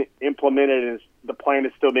still been implemented and the plan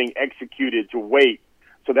is still being executed to wait.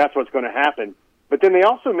 So that's what's going to happen. But then they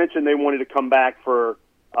also mentioned they wanted to come back for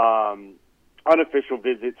unofficial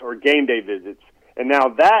visits or game day visits. And now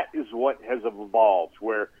that is what has evolved,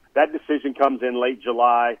 where that decision comes in late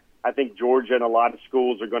July. I think Georgia and a lot of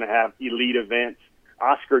schools are going to have elite events.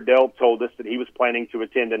 Oscar Delp told us that he was planning to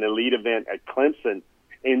attend an elite event at Clemson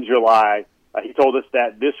in July. He told us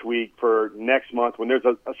that this week for next month, when there's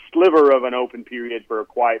a sliver of an open period for a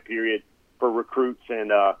quiet period for recruits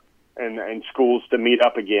and schools to meet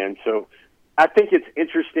up again. So I think it's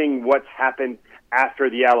interesting what's happened after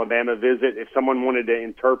the Alabama visit. If someone wanted to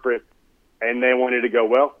interpret and they wanted to go,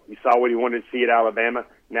 well, he saw what he wanted to see at Alabama,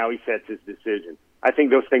 now he sets his decision. I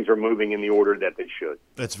think those things are moving in the order that they should.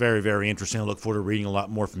 That's very, very interesting. I look forward to reading a lot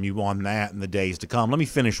more from you on that in the days to come. Let me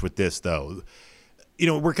finish with this, though.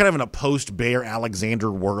 we're kind of in a post-Bear Alexander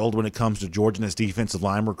world when it comes to Georgia and its defensive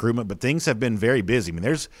line recruitment, but things have been very busy. I mean,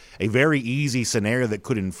 there's a very easy scenario that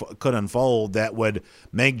could unfold that would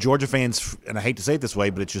make Georgia fans, and I hate to say it this way,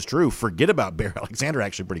 but it's just true, forget about Bear Alexander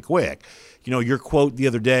actually pretty quick. Your quote the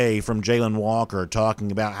other day from Jalen Walker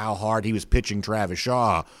talking about how hard he was pitching Travis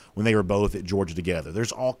Shaw when they were both at Georgia together.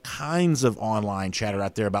 There's all kinds of online chatter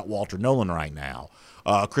out there about Walter Nolan right now.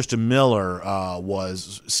 Christian Miller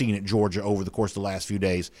was seen at Georgia over the course of the last few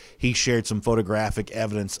days. He shared some photographic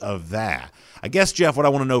evidence of that. I guess, Jeff, what I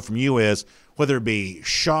want to know from you is whether it be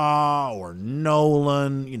Shaw or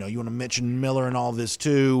Nolan, you want to mention Miller and all this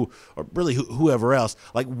too, or really whoever else,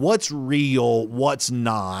 like what's real, what's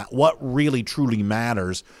not, what really truly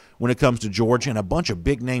matters when it comes to Georgia and a bunch of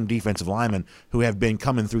big-name defensive linemen who have been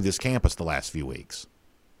coming through this campus the last few weeks.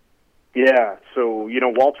 Yeah, so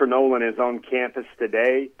Walter Nolan is on campus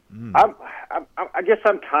today. I guess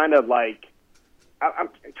I'm kind of like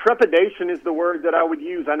trepidation is the word that I would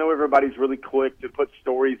use. I know everybody's really quick to put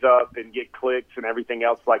stories up and get clicks and everything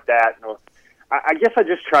else like that. I guess I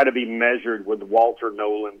just try to be measured with Walter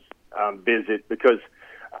Nolan's visit because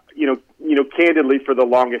candidly, for the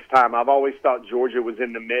longest time, I've always thought Georgia was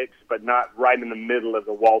in the mix, but not right in the middle of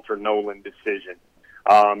the Walter Nolan decision.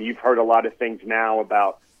 You've heard a lot of things now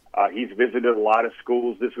about. He's visited a lot of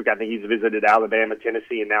schools this week. I think he's visited Alabama,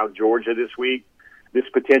 Tennessee, and now Georgia this week. This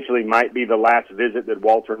potentially might be the last visit that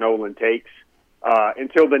Walter Nolan takes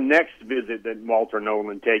until the next visit that Walter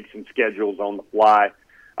Nolan takes and schedules on the fly.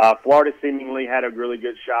 Florida seemingly had a really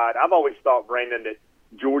good shot. I've always thought, Brandon, that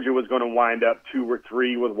Georgia was going to wind up 2 or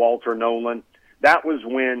 3 with Walter Nolan. That was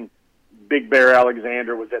when Big Bear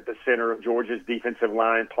Alexander was at the center of Georgia's defensive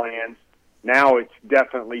line plans. Now it's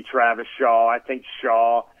definitely Travis Shaw. I think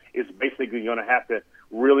Shaw is basically going to have to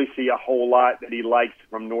really see a whole lot that he likes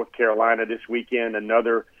from North Carolina this weekend,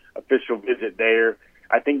 another official visit there.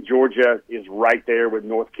 I think Georgia is right there with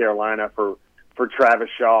North Carolina for Travis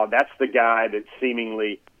Shaw. That's the guy that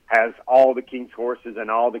seemingly has all the King's horses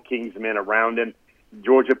and all the King's men around him.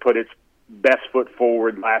 Georgia put its best foot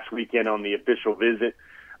forward last weekend on the official visit.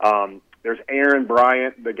 There's Aaron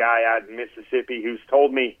Bryant, the guy out in Mississippi, who's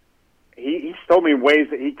told me he's told me ways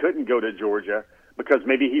that he couldn't go to Georgia because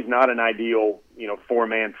maybe he's not an ideal,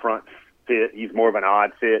 4-man front fit. He's more of an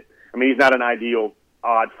odd fit. I mean, he's not an ideal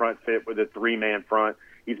odd front fit with a 3-man front.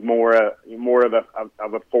 He's more of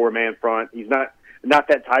a 4-man front. He's not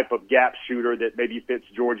that type of gap shooter that maybe fits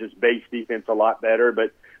Georgia's base defense a lot better.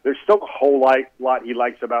 But there's still a whole lot he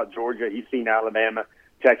likes about Georgia. He's seen Alabama,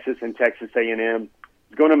 Texas, and Texas A&M.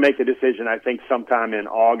 He's going to make a decision, I think, sometime in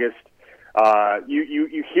August.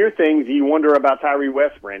 You hear things, you wonder about Tyree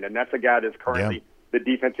West, Brandon. That's a guy that's currently the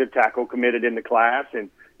defensive tackle committed in the class. And,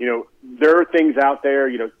 there are things out there,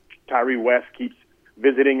 Tyree West keeps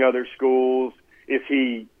visiting other schools. Is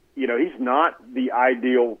he, he's not the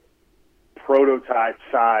ideal prototype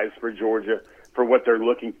size for Georgia for what they're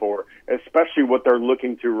looking for, especially what they're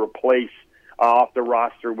looking to replace off the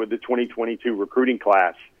roster with the 2022 recruiting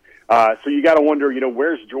class. So you got to wonder,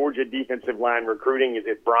 where's Georgia defensive line recruiting? Is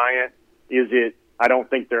it Bryant? Is it? I don't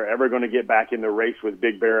think they're ever going to get back in the race with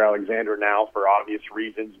Big Bear Alexander now for obvious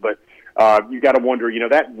reasons. But you got to wonder,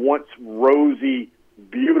 that once rosy,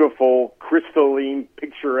 beautiful, crystalline,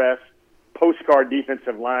 picturesque postcard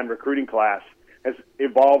defensive line recruiting class has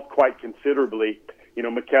evolved quite considerably.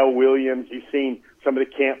 Mykel Williams, you've seen some of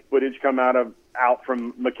the camp footage come out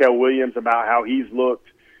from Mykel Williams about how he's looked.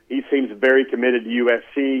 He seems very committed to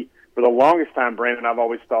USC. For the longest time, Brandon, I've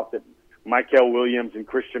always thought that Mykel Williams and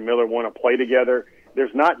Christian Miller want to play together.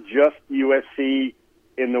 There's not just USC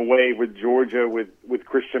in the way with Georgia with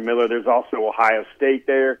Christian Miller. There's also Ohio State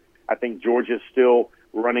there. I think Georgia's still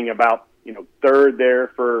running about third there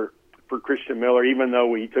for Christian Miller, even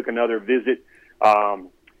though he took another visit.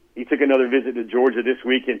 He took another visit to Georgia this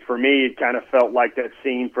week, and for me, it kind of felt like that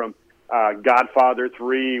scene from Godfather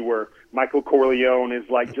 3 where Michael Corleone is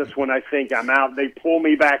like, just when I think I'm out, they pull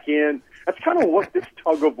me back in. That's kind of what this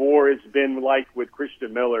tug of war has been like with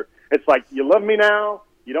Christian Miller. It's like, you love me now,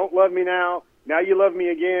 you don't love me now you love me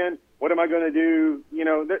again. What am I going to do?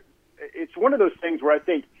 It's one of those things where I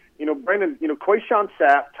think, Brandon, Quayshawn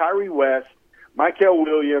Sapp, Tyree West, Mykel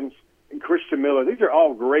Williams, and Christian Miller, these are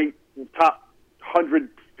all great top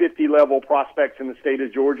 150-level prospects in the state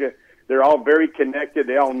of Georgia. They're all very connected.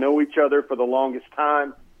 They all know each other for the longest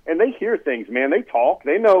time. And they hear things, man. They talk.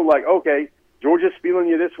 They know, like, okay, Georgia's feeling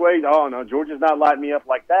you this way. Oh, no, Georgia's not lighting me up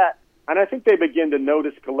like that. And I think they begin to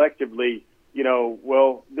notice collectively,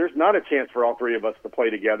 well, there's not a chance for all three of us to play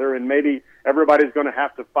together, and maybe everybody's going to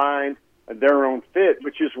have to find their own fit,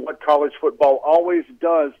 which is what college football always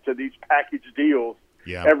does to these package deals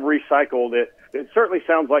every cycle, that it certainly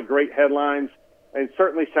sounds like great headlines. And it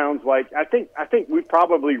certainly sounds like I think we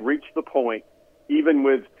probably reached the point, even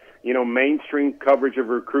with mainstream coverage of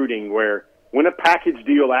recruiting, where when a package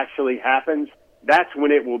deal actually happens, that's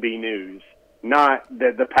when it will be news. Not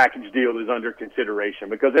that the package deal is under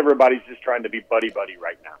consideration, because everybody's just trying to be buddy-buddy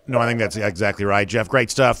right now. No, I think that's exactly right, Jeff.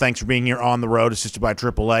 Great stuff. Thanks for being here on the road, assisted by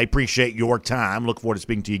AAA. Appreciate your time. Look forward to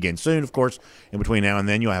speaking to you again soon. Of course, in between now and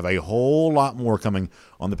then, you'll have a whole lot more coming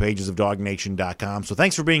on the pages of DogNation.com. So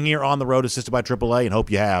thanks for being here on the road, assisted by AAA, and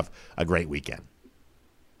hope you have a great weekend.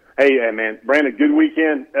 Hey, man. Brandon, good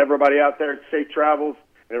weekend. Everybody out there, safe travels.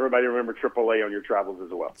 And everybody remember AAA on your travels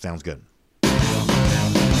as well. Sounds good.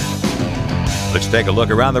 Let's take a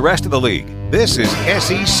look around the rest of the league. This is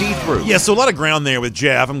SEC Through. Yeah, so a lot of ground there with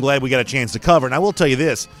Jeff. I'm glad we got a chance to cover. And I will tell you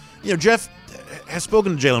this. Jeff has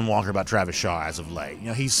spoken to Jalen Walker about Travis Shaw as of late.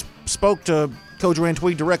 He's spoke to Coach Rand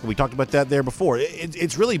Tweed directly. We talked about that there before.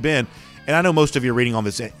 It's really been, and I know most of you are reading on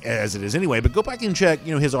this as it is anyway, but go back and check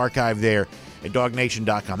his archive there at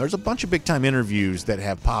DogNation.com. There's a bunch of big-time interviews that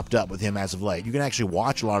have popped up with him as of late. You can actually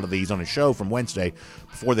watch a lot of these on his show from Wednesday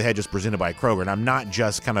before the Hedge is presented by Kroger. And I'm not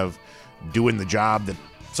just kind of doing the job that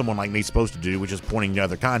someone like me is supposed to do, which is pointing to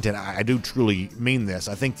other content. I do truly mean this.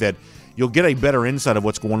 I think that you'll get a better insight of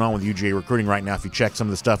what's going on with UGA recruiting right now if you check some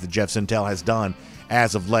of the stuff that Jeff Sentell has done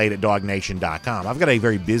as of late at DogNation.com. I've got a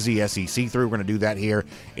very busy SEC through. We're going to do that here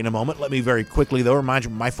in a moment. Let me very quickly, though, remind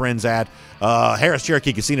you of my friends at Harris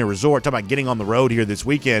Cherokee Casino Resort. Talk about getting on the road here this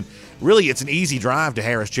weekend. Really, it's an easy drive to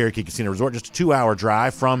Harris Cherokee Casino Resort, just a 2-hour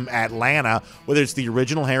drive from Atlanta, whether it's the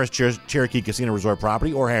original Harris Cherokee Casino Resort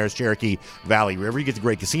property or Harris Cherokee Valley River. You get the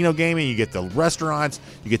great casino gaming, you get the restaurants,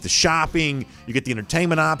 you get the shopping, you get the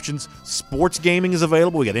entertainment options. Sports gaming is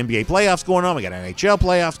available. We got NBA playoffs going on. We got NHL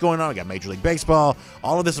playoffs going on. We got Major League Baseball.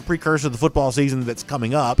 All of this is a precursor to the football season that's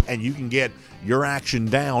coming up, and you can get your action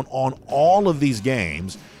down on all of these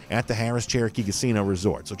games at the Harris Cherokee Casino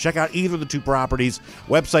Resort. So check out either of the two properties.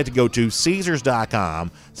 Website to go to,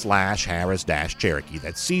 Caesars.com/Harris-Cherokee.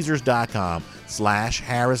 That's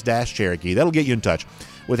Caesars.com/Harris-Cherokee. That'll get you in touch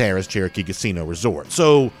with Harris Cherokee Casino Resort.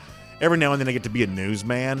 So every now and then I get to be a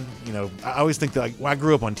newsman. I always think that when I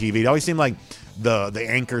grew up on TV, it always seemed like the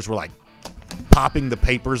anchors were like popping the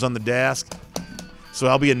papers on the desk. So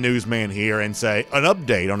I'll be a newsman here and say an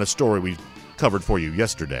update on a story we covered for you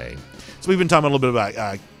yesterday. So we've been talking a little bit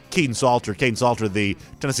about Kaidon Salter. Kaidon Salter, the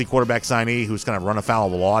Tennessee quarterback signee who's kind of run afoul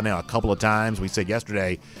of the law now a couple of times. We said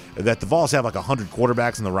yesterday that the Vols have like 100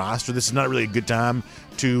 quarterbacks on the roster. This is not really a good time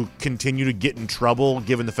to continue to get in trouble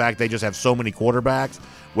given the fact they just have so many quarterbacks.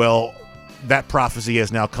 Well, that prophecy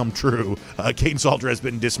has now come true. Kaidon Salter has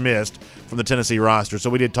been dismissed from the Tennessee roster. So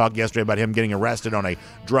we did talk yesterday about him getting arrested on a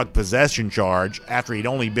drug possession charge after he'd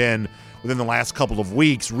only been, within the last couple of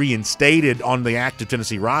weeks, reinstated on the active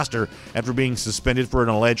Tennessee roster after being suspended for an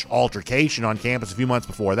alleged altercation on campus a few months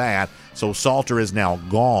before that. So Salter is now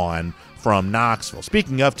gone from Knoxville.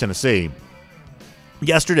 Speaking of Tennessee,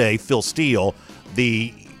 yesterday, Phil Steele,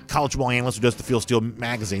 the college football analyst who does the Phil Steele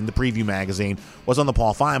magazine, the preview magazine, was on the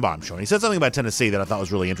Paul Feinbaum show. And he said something about Tennessee that I thought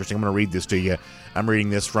was really interesting. I'm going to read this to you. I'm reading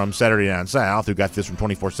this from Saturday Down South, who got this from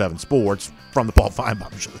 24/7 Sports from the Paul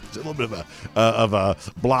Feinbaum show. It's a little bit of a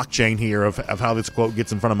blockchain here of how this quote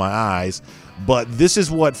gets in front of my eyes. But this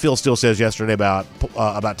is what Phil Steele says yesterday about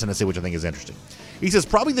Tennessee, which I think is interesting. He says,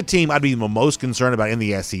 probably the team I'd be the most concerned about in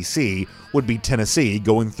the SEC would be Tennessee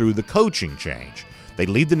going through the coaching change. They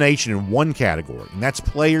lead the nation in one category, and that's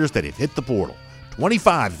players that have hit the portal.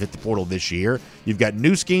 25 have hit the portal this year. You've got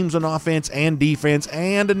new schemes on offense and defense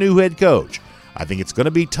and a new head coach. I think it's going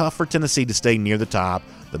to be tough for Tennessee to stay near the top,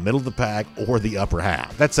 the middle of the pack, or the upper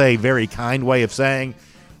half. That's a very kind way of saying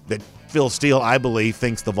that Phil Steele, I believe,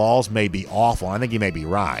 thinks the Vols may be awful. I think he may be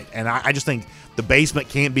right. And I just think the basement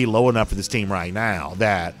can't be low enough for this team right now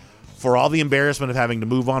that for all the embarrassment of having to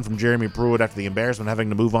move on from Jeremy Pruitt, after the embarrassment of having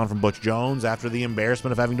to move on from Butch Jones, after the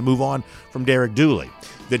embarrassment of having to move on from Derek Dooley,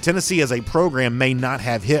 that Tennessee as a program may not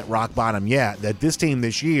have hit rock bottom yet, that this team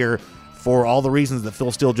this year, for all the reasons that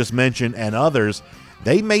Phil Steele just mentioned and others,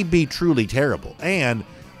 they may be truly terrible. And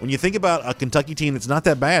when you think about a Kentucky team that's not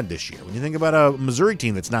that bad this year, when you think about a Missouri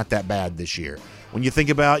team that's not that bad this year, when you think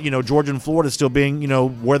about, Georgia and Florida still being,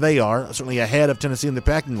 where they are, certainly ahead of Tennessee in the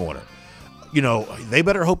pecking order, they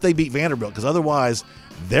better hope they beat Vanderbilt, because otherwise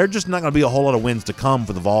they're just not going to be a whole lot of wins to come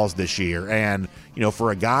for the Vols this year. And,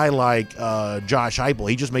 for a guy like Josh Heupel,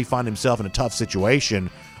 he just may find himself in a tough situation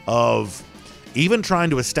of even trying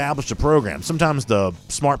to establish a program. Sometimes the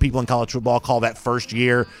smart people in college football call that first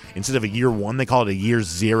year, instead of a year one, they call it a year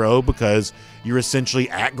zero, because you're essentially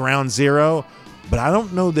at ground zero. But I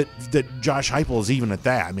don't know that Josh Heupel is even at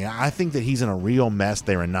that. I mean, I think that he's in a real mess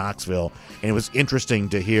there in Knoxville, and it was interesting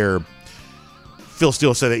to hear Phil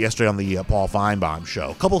Steele say that yesterday on the Paul Feinbaum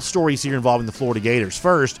show. A couple of stories here involving the Florida Gators.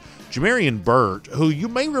 First, Jamarian Burt, who you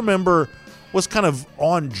may remember was kind of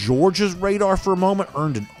on Georgia's radar for a moment,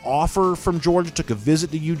 earned an offer from Georgia, took a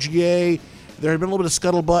visit to UGA. There had been a little bit of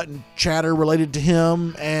scuttlebutt and chatter related to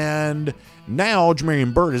him, and now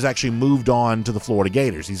Jamarian Burt has actually moved on to the Florida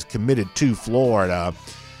Gators. He's committed to Florida.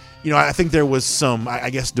 I think there was some,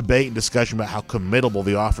 debate and discussion about how committable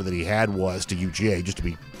the offer that he had was to UGA, just to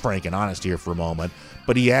be frank and honest here for a moment.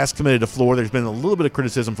 But he has committed to Florida. There's been a little bit of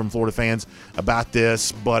criticism from Florida fans about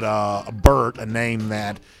this, but Burt, a name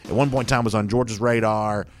that at one point in time was on Georgia's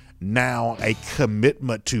radar, now a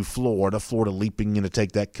commitment to Florida, Florida leaping in to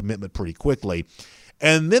take that commitment pretty quickly.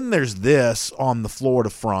 And then there's this on the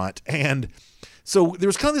Florida front. And so there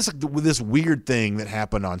was kind of this weird thing that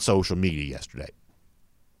happened on social media yesterday,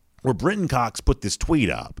 where Brenton Cox put this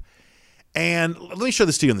tweet up. And let me show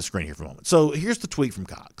this to you on the screen here for a moment. So here's the tweet from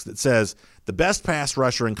Cox that says, the best pass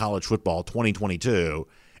rusher in college football 2022,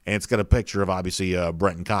 and it's got a picture of, obviously,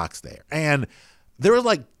 Brenton Cox there. And there are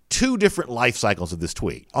like two different life cycles of this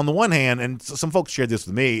tweet. On the one hand, and some folks shared this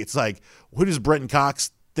with me, it's like, who does Brenton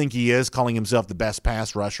Cox think he is, calling himself the best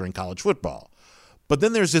pass rusher in college football? But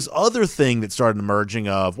then there's this other thing that started emerging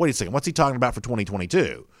of, wait a second, what's he talking about for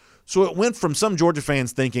 2022? So it went from some Georgia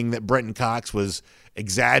fans thinking that Brenton Cox was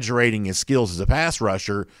exaggerating his skills as a pass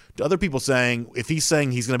rusher to other people saying, if he's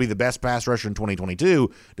saying he's going to be the best pass rusher in 2022,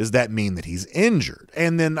 does that mean that he's injured?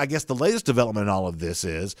 And then I guess the latest development in all of this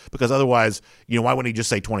is, because otherwise, why wouldn't he just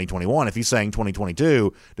say 2021? If he's saying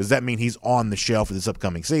 2022, does that mean he's on the shelf for this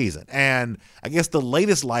upcoming season? And I guess the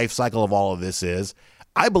latest life cycle of all of this is,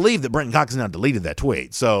 I believe that Brenton Cox has now deleted that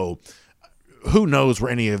tweet. So who knows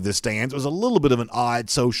where any of this stands. It was a little bit of an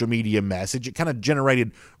odd social media message. It kind of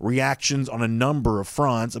generated reactions on a number of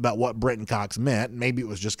fronts about what Brenton Cox meant. Maybe it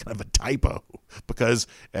was just kind of a typo, because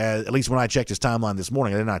at least when I checked his timeline this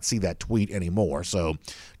morning, I did not see that tweet anymore. So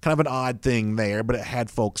kind of an odd thing there, but it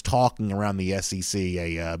had folks talking around the SEC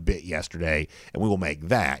a bit yesterday, and we will make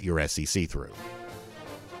that your SEC through.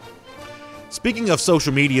 Speaking of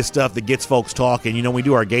social media stuff that gets folks talking, we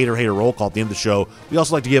do our Gator Hater roll call at the end of the show. We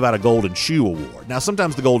also like to give out a Golden Shoe Award. Now,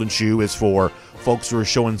 sometimes the Golden Shoe is for folks who are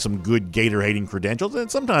showing some good Gator hating credentials,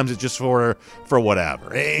 and sometimes it's just for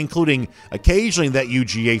whatever, including occasionally that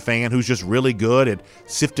UGA fan who's just really good at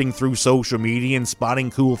sifting through social media and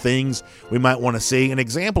spotting cool things we might want to see. An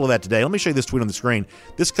example of that today, let me show you this tweet on the screen.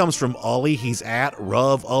 This comes from Ully. He's at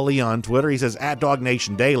Ruv Ully on Twitter. He says, at Dog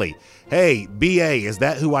Nation Daily, hey, BA, is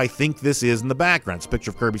that who I think this is in the background? It's a picture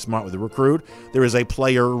of Kirby Smart with a recruit. There is a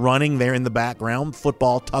player running there in the background,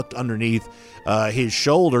 football tucked underneath his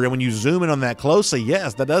shoulder. And when you zoom in on that closely,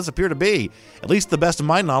 yes, that does appear to be, at least to the best of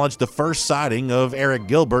my knowledge, the first sighting of Eric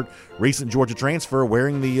Gilbert, recent Georgia transfer,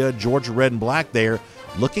 wearing the Georgia red and black there,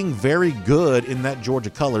 looking very good in that Georgia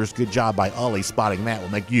colors. Good job by Ully spotting that. Will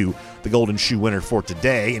make you the Golden Shoe winner for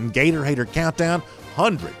today. And Gator Hater Countdown,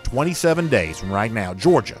 127 days from right now.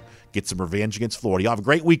 Georgia get some revenge against Florida. Y'all have a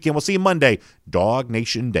great weekend. We'll see you Monday. Dog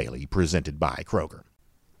Nation Daily, presented by Kroger.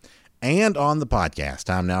 And on the podcast,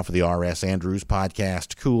 time now for the R.S. Andrews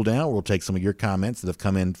Podcast Cool Down. We'll take some of your comments that have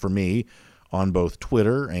come in for me on both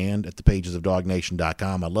Twitter and at the pages of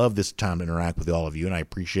DogNation.com. I love this time to interact with all of you, and I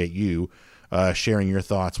appreciate you sharing your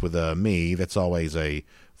thoughts with me. That's always a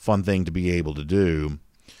fun thing to be able to do.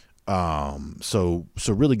 So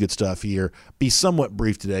really good stuff here. Be somewhat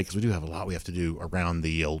brief today because we do have a lot we have to do around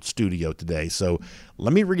the old studio today. So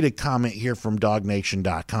let me read a comment here from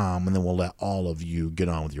DogNation.com, and then we'll let all of you get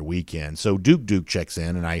on with your weekend. So Duke checks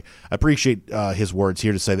in, and I appreciate his words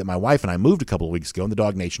here to say that my wife and I moved a couple of weeks ago, and the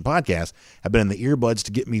Dog Nation podcast have been in the earbuds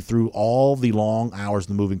to get me through all the long hours of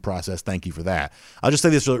the moving process. Thank you for that. I'll just say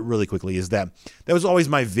this really quickly, is that was always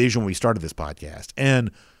my vision when we started this podcast.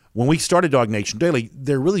 And when we started Dog Nation Daily,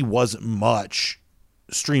 there really wasn't much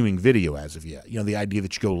streaming video as of yet. The idea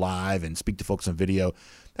that you go live and speak to folks on video,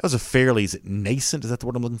 that was a fairly, is it nascent? Is that the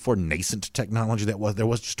word I'm looking for? Nascent technology. There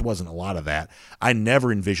wasn't a lot of that. I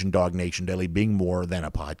never envisioned Dog Nation Daily being more than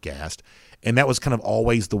a podcast. And that was kind of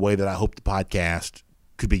always the way that I hoped the podcast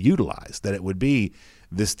could be utilized, that it would be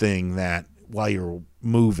this thing that while you're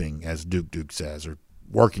moving, as Duke says, or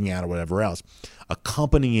working out or whatever else,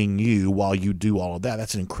 accompanying you while you do all of that.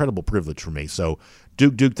 That's an incredible privilege for me. So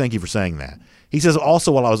Duke, thank you for saying that. He says,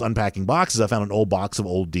 also, while I was unpacking boxes, I found an old box of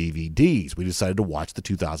old DVDs. We decided to watch the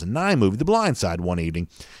 2009 movie The Blind Side one evening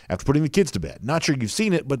after putting the kids to bed. Not sure you've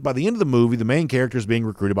seen it, but by the end of the movie, the main character is being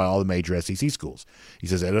recruited by all the major SEC schools. He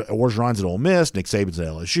says Ed Orgeron's at Ole Miss, Nick Saban's at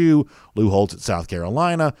LSU, Lou Holtz at South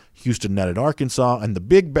Carolina, Houston Nutt at Arkansas, and the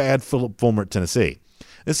big bad Philip Fulmer at Tennessee.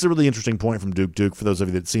 This is a really interesting point from Duke. For those of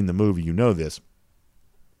you that have seen the movie, you know this.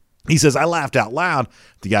 He says, I laughed out loud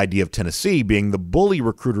at the idea of Tennessee being the bully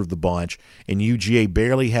recruiter of the bunch and UGA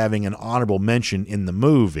barely having an honorable mention in the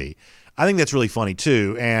movie. I think that's really funny,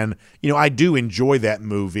 too. And, I do enjoy that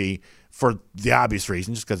movie for the obvious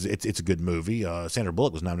reason, just because it's a good movie. Sandra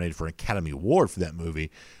Bullock was nominated for an Academy Award for that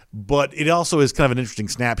movie. But it also is kind of an interesting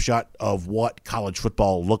snapshot of what college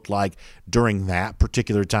football looked like during that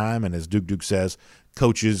particular time. And as Duke says,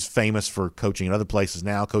 coaches famous for coaching at other places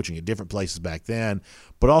now, coaching at different places back then,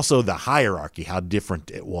 but also the hierarchy, how different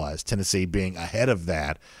it was. Tennessee being ahead of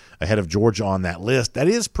that, ahead of Georgia on that list. That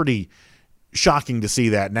is pretty shocking to see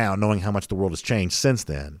that now, knowing how much the world has changed since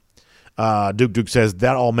then. Duke says,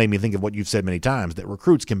 that all made me think of what you've said many times, that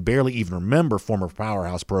recruits can barely even remember former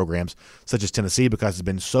powerhouse programs such as Tennessee because it's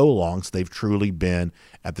been so long since they've truly been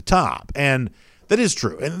at the top. And that is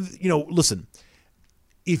true. And, listen,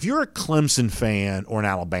 if you're a Clemson fan or an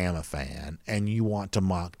Alabama fan and you want to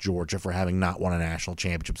mock Georgia for having not won a national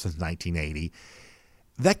championship since 1980,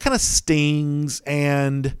 that kind of stings.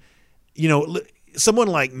 And, someone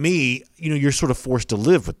like me, you're sort of forced to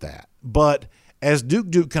live with that. But as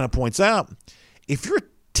Duke kind of points out, if you're a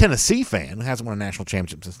Tennessee fan who hasn't won a national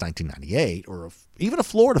championship since 1998, or even a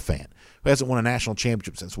Florida fan who hasn't won a national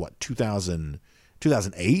championship since,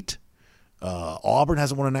 2008, Auburn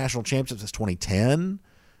hasn't won a national championship since 2010,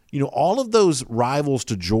 all of those rivals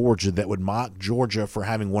to Georgia that would mock Georgia for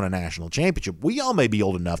having won a national championship, we all may be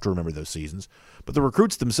old enough to remember those seasons, but the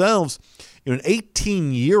recruits themselves, an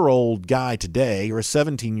 18-year-old guy today or a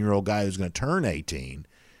 17-year-old guy who's going to turn 18,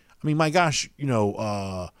 I mean, my gosh,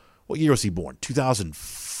 what year was he born?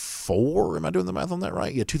 2004? Am I doing the math on that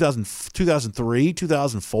right? Yeah, 2003,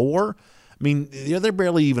 2004. I mean, they're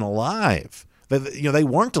barely even alive. They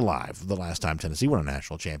weren't alive the last time Tennessee won a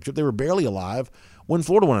national championship. They were barely alive when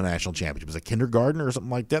Florida won a national championship. As a kindergartner or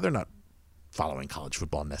something like that. They're not following college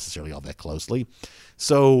football necessarily all that closely.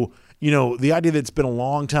 So, the idea that it's been a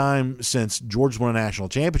long time since Georgia won a national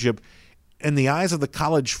championship, in the eyes of the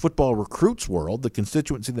college football recruits world, the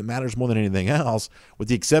constituency that matters more than anything else, with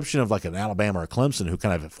the exception of like an Alabama or Clemson who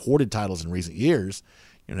kind of have hoarded titles in recent years,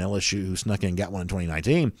 LSU who snuck in and got one in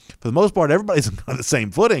 2019, for the most part, everybody's on the same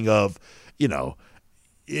footing of,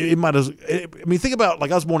 it might as, I mean, think about, like,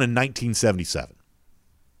 I was born in 1977.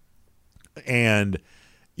 And,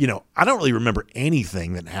 I don't really remember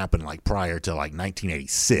anything that happened like prior to like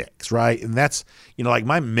 1986, right? And that's, like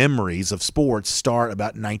my memories of sports start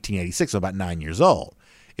about 1986, so about 9 years old.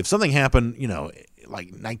 If something happened, like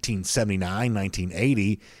 1979,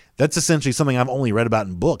 1980, that's essentially something I've only read about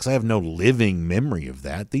in books. I have no living memory of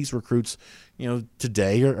that. These recruits,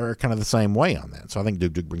 today are kind of the same way on that. So I think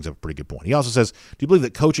Duke brings up a pretty good point. He also says, do you believe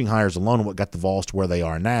that coaching hires alone are what got the Vols to where they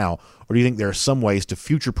are now? Or do you think there are some ways to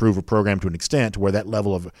future-proof a program to an extent to where that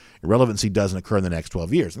level of irrelevancy doesn't occur in the next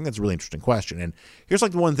 12 years? I think that's a really interesting question. And here's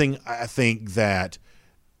like the one thing I think that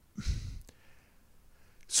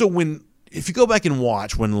 – so if you go back and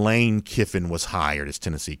watch when Lane Kiffin was hired as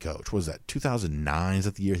Tennessee coach, what was that, 2009? Is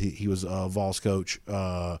that the year he was Vols coach?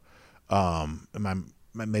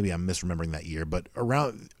 Maybe I'm misremembering that year, but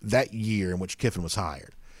around that year in which Kiffin was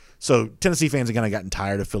hired. So Tennessee fans have kind of gotten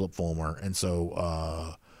tired of Philip Fulmer, and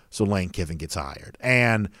so Lane Kiffin gets hired.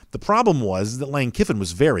 And the problem was that Lane Kiffin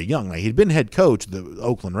was very young. Like, he'd been head coach of the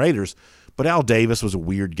Oakland Raiders, but Al Davis was a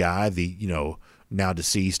weird guy, the now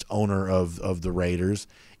deceased owner of the Raiders.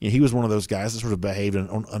 He was one of those guys that sort of behaved in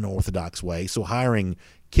an unorthodox way. So hiring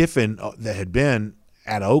Kiffin that had been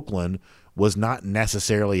at Oakland was not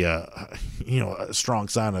necessarily a strong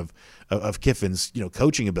sign of Kiffin's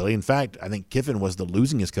coaching ability. In fact, I think Kiffin was the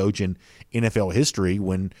losingest coach in NFL history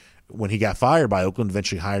when he got fired by Oakland,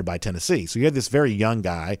 eventually hired by Tennessee. So you had this very young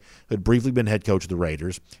guy who had briefly been head coach of the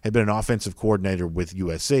Raiders, had been an offensive coordinator with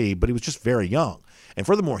USC, but he was just very young. And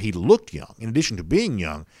furthermore, he looked young. In addition to being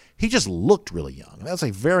young, he just looked really young. And that's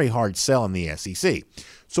a very hard sell in the SEC.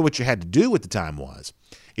 So what you had to do at the time is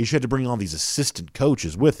you had to bring all these assistant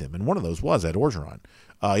coaches with him. And one of those was Ed Orgeron.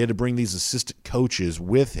 You had to bring these assistant coaches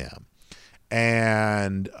with him.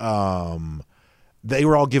 And they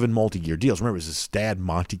were all given multi-year deals. Remember, it was his dad,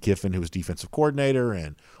 Monty Kiffin, who was defensive coordinator,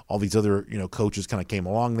 and all these other coaches kind of came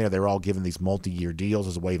along there. They were all given these multi-year deals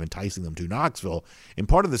as a way of enticing them to Knoxville. And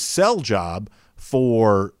part of the sell job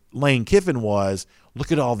for Lane Kiffin was,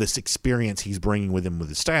 look at all this experience he's bringing with him with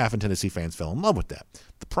his staff, and Tennessee fans fell in love with that.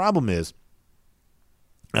 The problem is,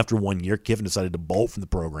 after 1 year, Kiffin decided to bolt from the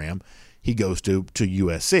program. He goes to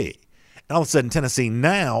USC. And all of a sudden, Tennessee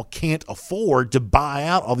now can't afford to buy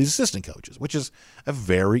out all these assistant coaches, which is a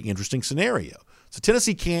very interesting scenario. So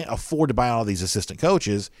Tennessee can't afford to buy out all these assistant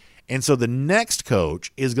coaches, and so the next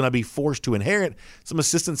coach is going to be forced to inherit some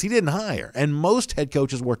assistants he didn't hire. And most head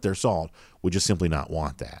coaches worth their salt would just simply not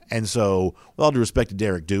want that. And so, with all due respect to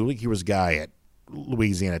Derek Dooley, he was a guy at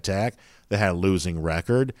Louisiana Tech that had a losing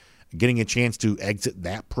record. Getting a chance to exit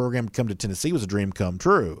that program to come to Tennessee was a dream come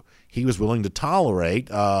true. He was willing to tolerate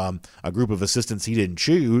a group of assistants he didn't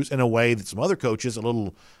choose in a way that some other coaches a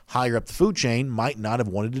little higher up the food chain might not have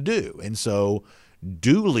wanted to do. And so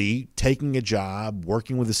Dooley taking a job,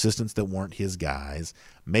 working with assistants that weren't his guys,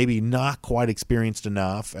 maybe not quite experienced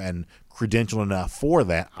enough and credentialed enough for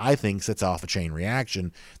that, I think sets off a chain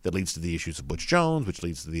reaction that leads to the issues of Butch Jones, which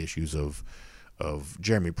leads to the issues of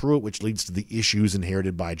Jeremy Pruitt, which leads to the issues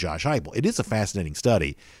inherited by Josh Heupel. It is a fascinating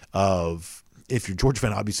study of, if you're a Georgia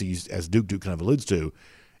fan, obviously, as Duke kind of alludes to,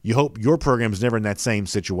 you hope your program is never in that same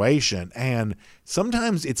situation. And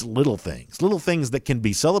sometimes it's little things that can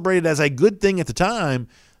be celebrated as a good thing at the time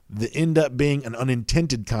that end up being an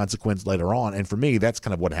unintended consequence later on. And for me, that's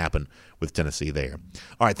kind of what happened with Tennessee there.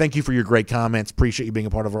 All right, thank you for your great comments. Appreciate you being a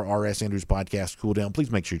part of our R.S. Andrews podcast, Cool Down.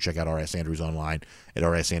 Please make sure you check out R.S. Andrews online at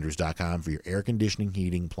rsandrews.com for your air conditioning,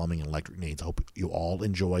 heating, plumbing, and electric needs. I hope you all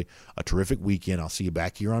enjoy a terrific weekend. I'll see you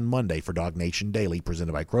back here on Monday for Dog Nation Daily,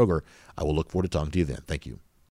 presented by Kroger. I will look forward to talking to you then. Thank you.